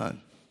could be done.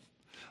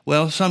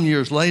 Well, some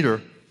years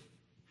later,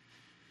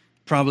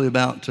 probably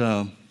about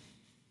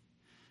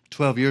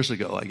 12 years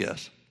ago, I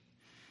guess,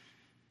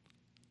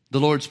 the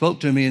Lord spoke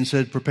to me and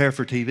said, prepare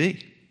for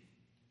TV.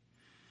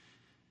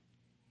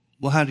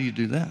 Well, how do you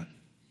do that?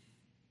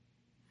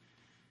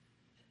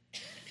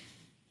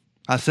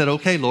 I said,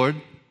 okay, Lord,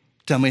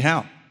 tell me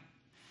how.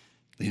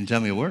 He didn't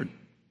tell me a word.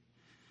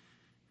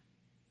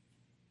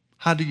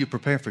 How do you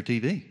prepare for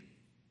TV?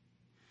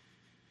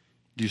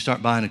 Do you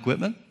start buying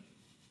equipment?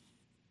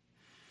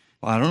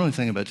 Well, I don't know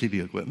anything about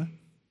TV equipment.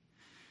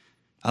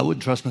 I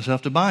wouldn't trust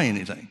myself to buy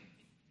anything.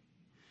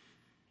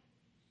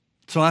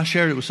 So I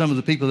shared it with some of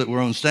the people that were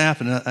on staff,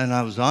 and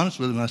I was honest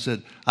with them. I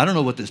said, I don't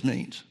know what this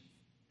means,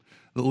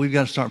 but we've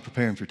got to start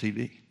preparing for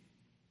TV.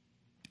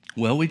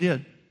 Well, we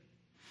did.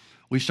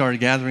 We started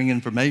gathering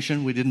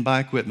information. We didn't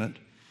buy equipment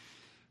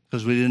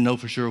because we didn't know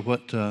for sure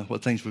what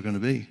things were going to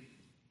be.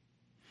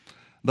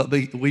 But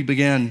we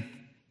began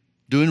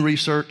doing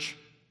research,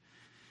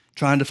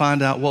 trying to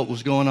find out what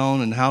was going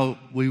on and how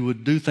we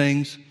would do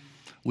things.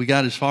 We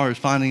got as far as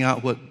finding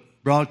out what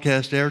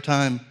broadcast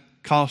airtime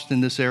cost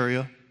in this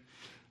area,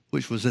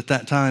 which was at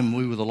that time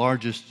we were the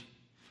largest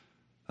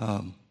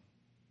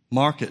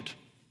market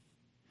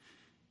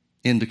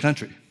in the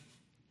country.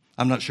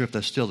 I'm not sure if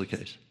that's still the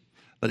case,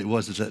 but it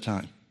was at that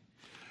time.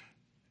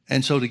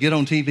 And so to get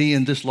on TV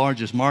in this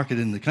largest market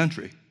in the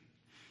country,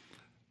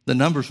 the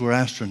numbers were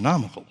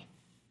astronomical.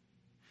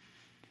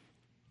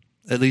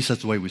 At least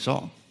that's the way we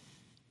saw them.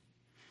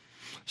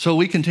 So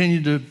we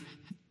continued to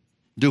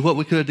do what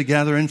we could to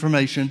gather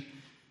information,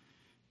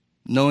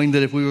 knowing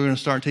that if we were going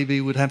to start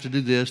TV, we'd have to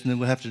do this, and then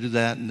we'd have to do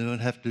that, and then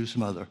we'd have to do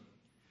some other.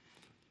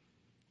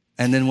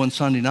 And then one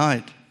Sunday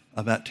night,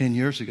 about 10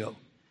 years ago,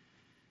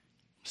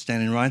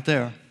 standing right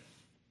there,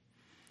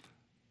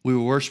 we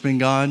were worshiping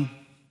God,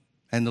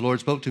 and the Lord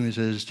spoke to me and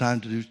said, it's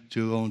time to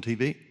go on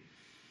TV.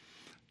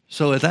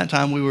 So at that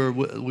time, we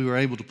were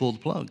able to pull the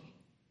plug.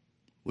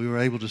 We were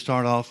able to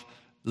start off,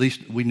 at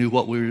least we knew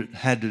what we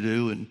had to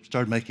do and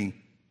started making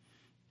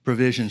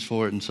provisions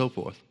for it and so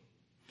forth.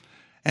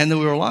 And there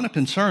were a lot of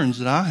concerns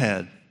that I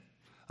had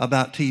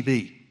about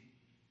TV.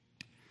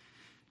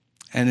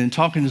 And in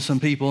talking to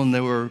some people, and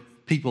there were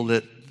people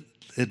that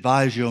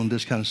advise you on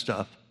this kind of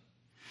stuff,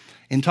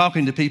 in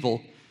talking to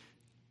people,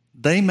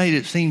 they made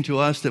it seem to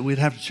us that we'd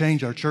have to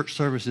change our church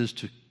services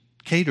to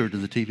cater to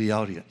the TV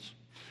audience.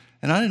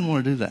 And I didn't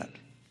want to do that.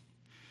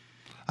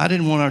 I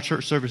didn't want our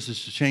church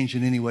services to change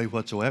in any way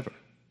whatsoever.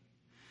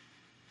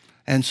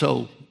 And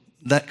so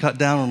that cut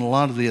down on a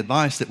lot of the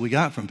advice that we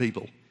got from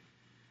people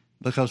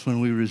Because when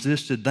we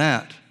resisted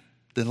that,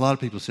 then a lot of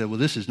people said, well,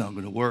 this is not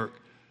going to work.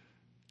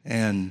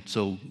 And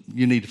so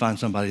you need to find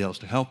somebody else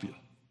to help you.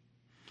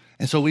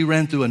 And so we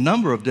ran through a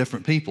number of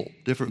different people,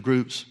 different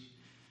groups,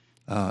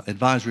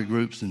 advisory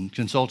groups and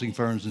consulting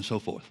firms and so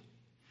forth.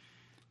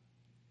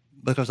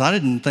 Because I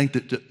didn't think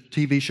that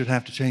TV should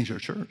have to change our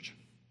church.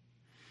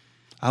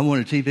 I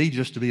wanted TV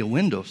just to be a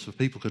window so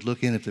people could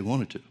look in if they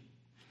wanted to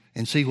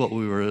and see what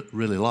we were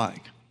really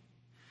like.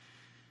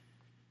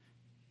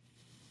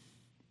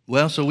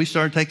 Well, so we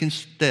started taking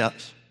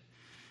steps,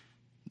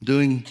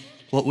 doing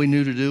what we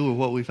knew to do or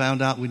what we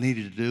found out we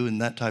needed to do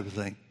and that type of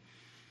thing.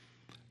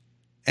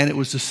 And it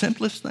was the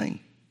simplest thing.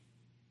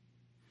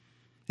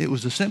 It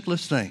was the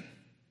simplest thing.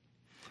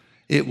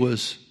 It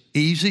was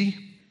easy.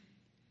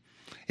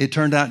 It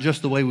turned out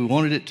just the way we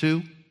wanted it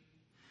to.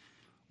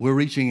 We're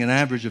reaching an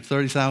average of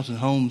 30,000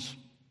 homes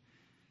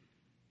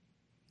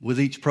with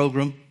each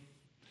program.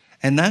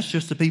 And that's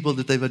just the people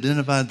that they've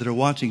identified that are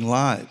watching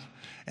live.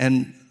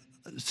 And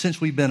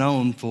since we've been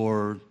on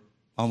for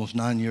almost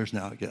 9 years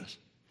now, I guess.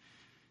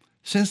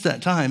 Since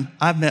that time,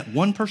 I've met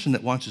one person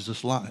that watches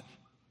us live.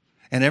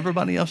 And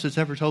everybody else that's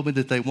ever told me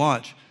that they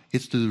watch,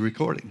 it's through the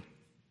recording.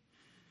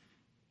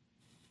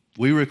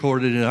 We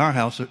record it in our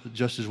house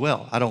just as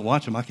well. I don't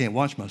watch them. I can't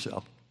watch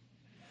myself.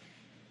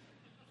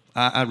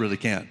 I really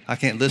can't. I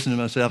can't listen to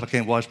myself. I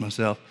can't watch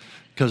myself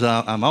because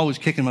I'm always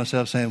kicking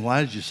myself saying,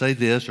 why did you say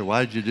this or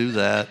why did you do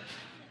that?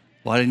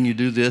 Why didn't you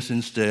do this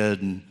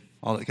instead? And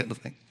all that kind of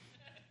thing.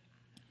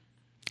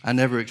 I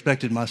never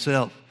expected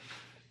myself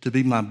to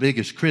be my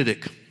biggest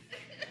critic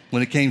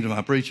when it came to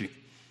my preaching,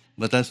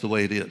 but that's the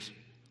way it is.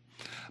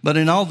 But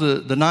in all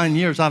the 9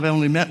 years, I've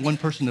only met one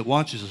person that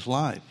watches us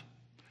live.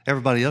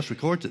 Everybody else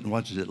records it and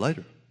watches it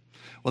later.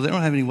 Well, they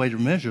don't have any way to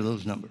measure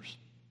those numbers.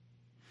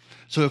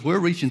 So if we're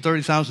reaching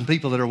 30,000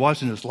 people that are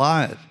watching us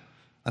live,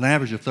 an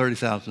average of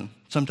 30,000,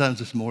 sometimes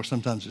it's more,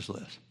 sometimes it's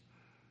less.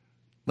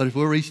 But if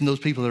we're reaching those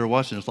people that are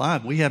watching us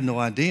live, we have no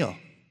idea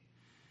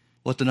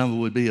what the number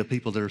would be of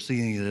people that are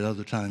seeing it at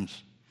other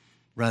times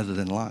rather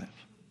than live.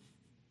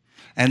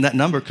 And that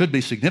number could be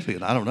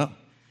significant. I don't know.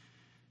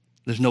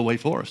 There's no way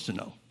for us to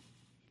know.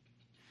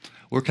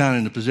 We're kind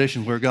of in a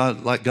position where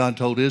God, like God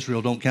told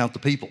Israel, don't count the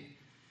people.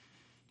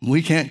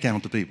 We can't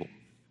count the people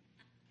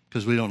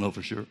because we don't know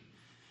for sure.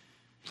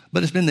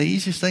 But it's been the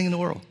easiest thing in the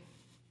world.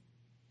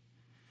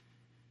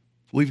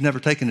 We've never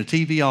taken a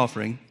TV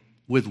offering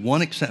with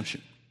one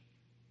exception.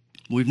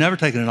 We've never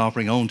taken an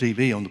offering on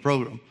TV on the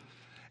program.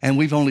 And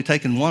we've only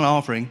taken one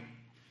offering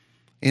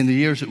in the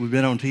years that we've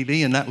been on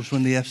TV, and that was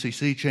when the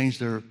FCC changed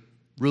their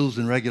rules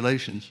and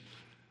regulations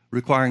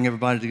requiring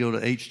everybody to go to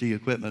HD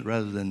equipment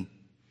rather than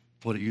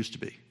what it used to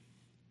be.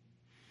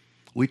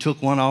 We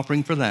took one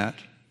offering for that.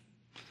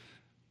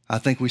 I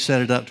think we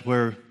set it up to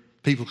where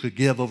people could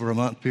give over a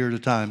month period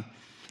of time.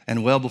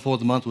 And well before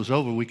the month was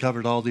over, we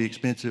covered all the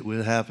expense that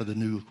we'd have for the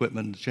new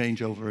equipment, the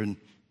changeover, and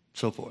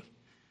so forth.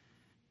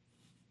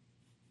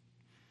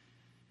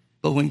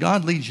 But when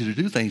God leads you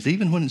to do things,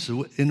 even when it's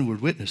an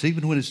inward witness,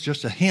 even when it's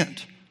just a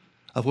hint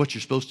of what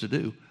you're supposed to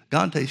do,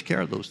 God takes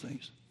care of those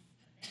things.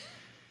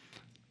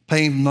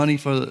 Paying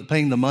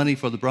the money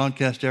for the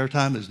broadcast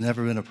airtime has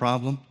never been a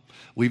problem.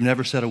 We've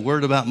never said a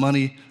word about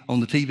money on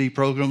the TV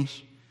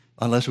programs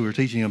unless we were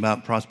teaching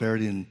about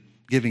prosperity and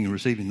giving and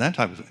receiving, that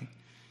type of thing.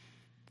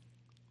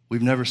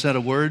 We've never said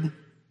a word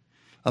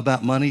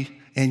about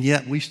money, and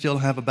yet we still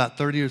have about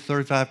 30 or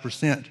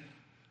 35%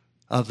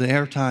 of the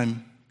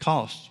airtime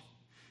costs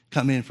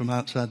come in from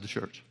outside the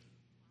church.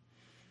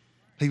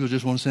 People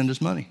just want to send us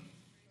money.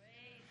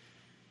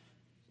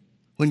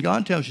 When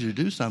God tells you to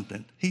do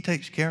something, He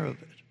takes care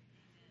of it.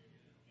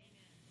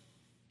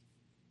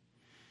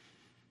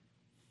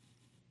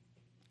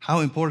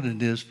 How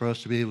important it is for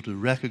us to be able to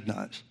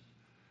recognize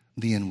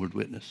the inward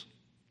witness.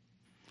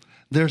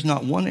 There's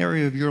not one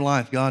area of your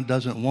life God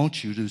doesn't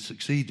want you to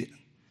succeed in.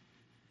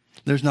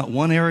 There's not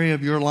one area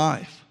of your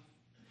life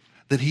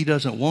that He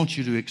doesn't want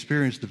you to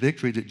experience the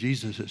victory that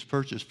Jesus has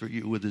purchased for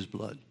you with His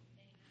blood.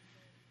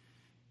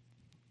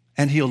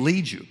 And He'll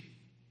lead you.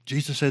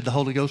 Jesus said the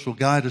Holy Ghost will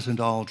guide us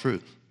into all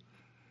truth.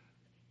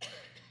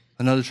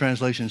 Another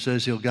translation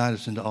says He'll guide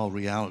us into all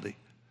reality.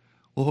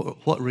 Well,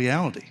 what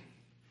reality?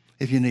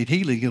 If you need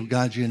healing, He'll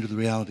guide you into the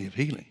reality of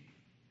healing.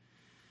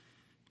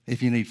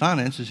 If you need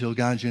finances, He'll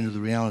guide you into the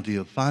reality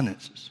of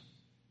finances.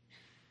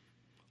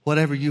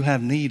 Whatever you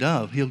have need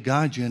of, He'll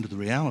guide you into the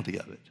reality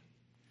of it.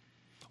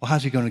 Well,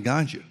 how's He going to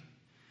guide you?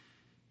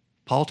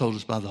 Paul told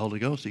us by the Holy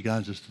Ghost, He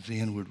guides us to the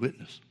inward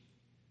witness.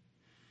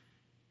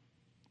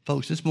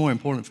 Folks, it's more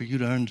important for you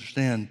to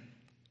understand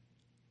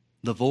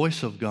the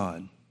voice of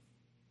God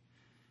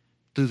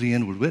through the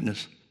inward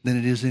witness than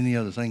it is any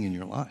other thing in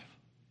your life.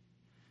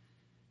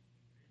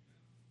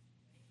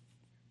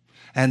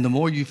 And the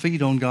more you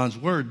feed on God's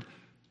word,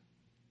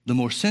 the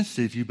more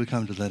sensitive you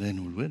become to that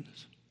inward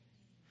witness.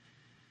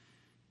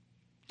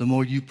 The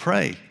more you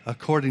pray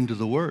according to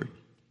the word,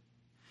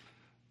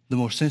 the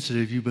more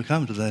sensitive you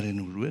become to that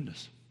inward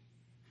witness.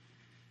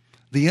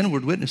 The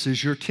inward witness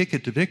is your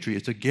ticket to victory.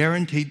 It's a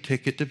guaranteed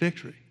ticket to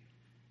victory.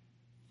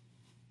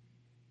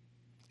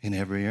 in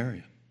every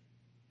area.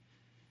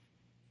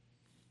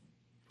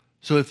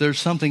 So if there's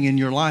something in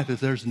your life, if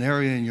there's an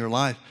area in your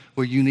life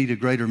where you need a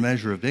greater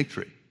measure of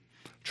victory,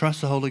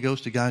 trust the Holy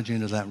Ghost to guide you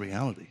into that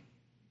reality,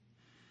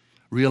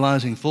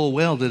 realizing full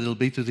well that it'll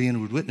be through the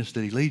inward witness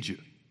that he leads you.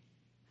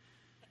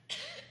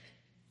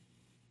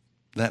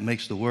 That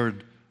makes the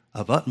word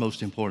of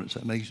utmost importance.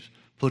 That makes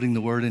putting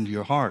the word into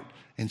your heart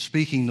and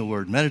speaking the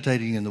word,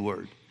 meditating in the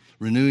word,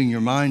 renewing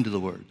your mind to the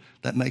word.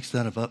 That makes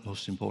that of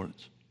utmost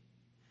importance.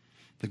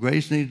 The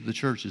greatest need of the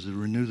church is to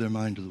renew their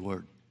mind to the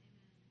word.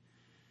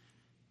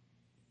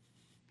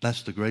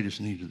 That's the greatest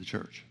need of the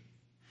church.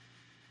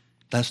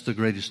 That's the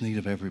greatest need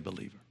of every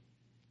believer.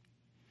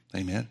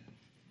 Amen?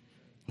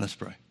 Let's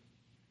pray.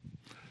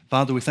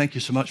 Father, we thank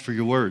you so much for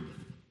your word.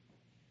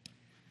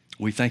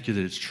 We thank you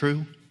that it's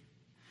true.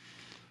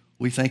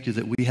 We thank you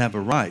that we have a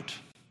right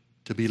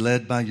to be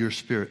led by your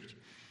Spirit.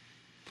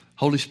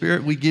 Holy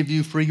Spirit, we give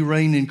you free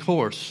reign and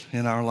course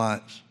in our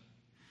lives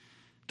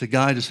to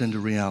guide us into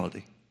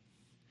reality.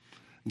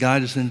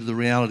 Guide us into the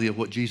reality of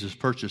what Jesus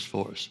purchased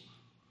for us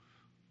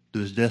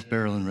through his death,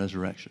 burial, and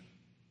resurrection.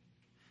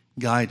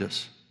 Guide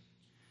us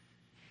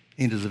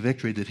into the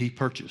victory that he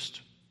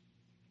purchased,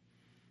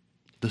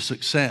 the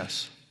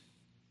success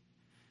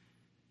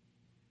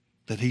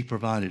that he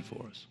provided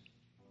for us.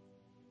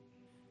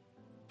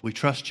 We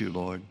trust you,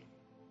 Lord.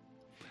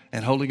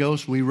 And Holy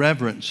Ghost, we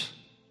reverence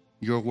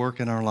your work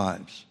in our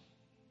lives.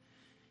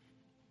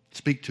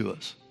 Speak to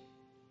us.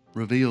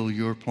 Reveal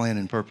your plan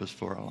and purpose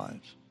for our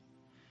lives.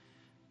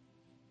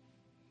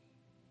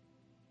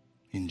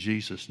 In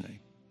Jesus' name.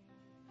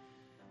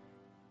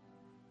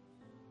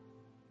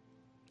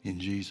 In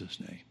Jesus'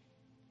 name.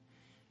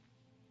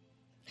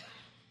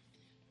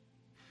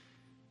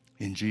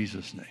 In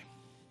Jesus' name.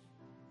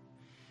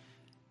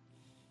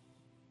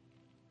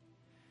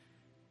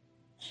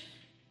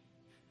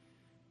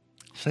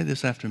 Say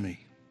this after me.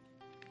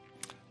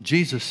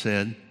 Jesus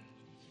said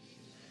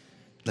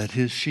that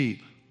his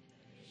sheep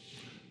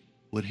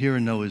would hear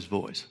and know his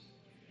voice.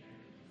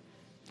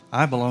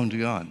 I belong to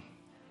God.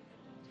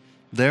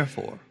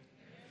 Therefore,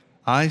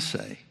 I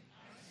say,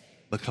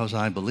 because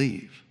I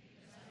believe,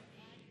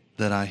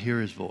 that I hear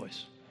his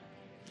voice,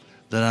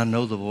 that I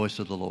know the voice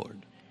of the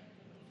Lord,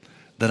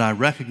 that I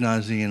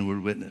recognize the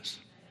inward witness,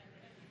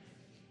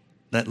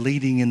 that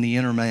leading in the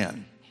inner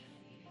man,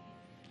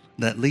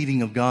 that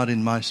leading of God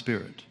in my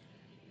spirit,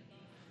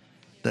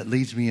 that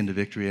leads me into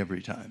victory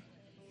every time.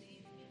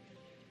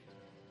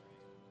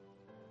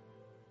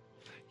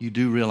 You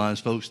do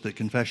realize, folks, that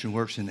confession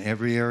works in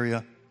every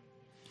area.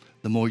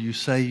 The more you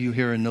say you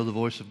hear and know the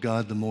voice of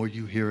God, the more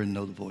you hear and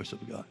know the voice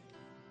of God.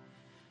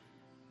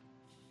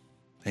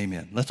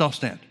 Amen. Let's all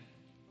stand.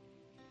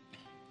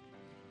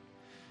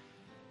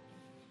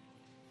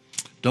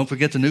 Don't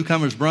forget the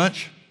newcomers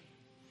brunch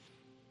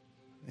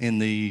in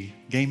the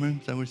game room.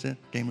 Is that what we said?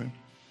 Game room.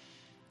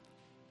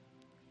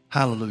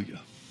 Hallelujah.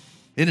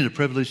 Isn't it a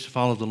privilege to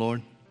follow the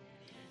Lord?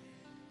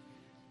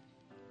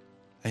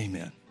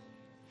 Amen.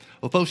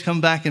 Well, folks,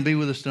 come back and be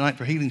with us tonight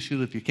for Healing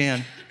School if you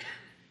can.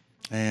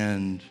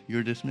 And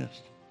you're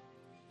dismissed.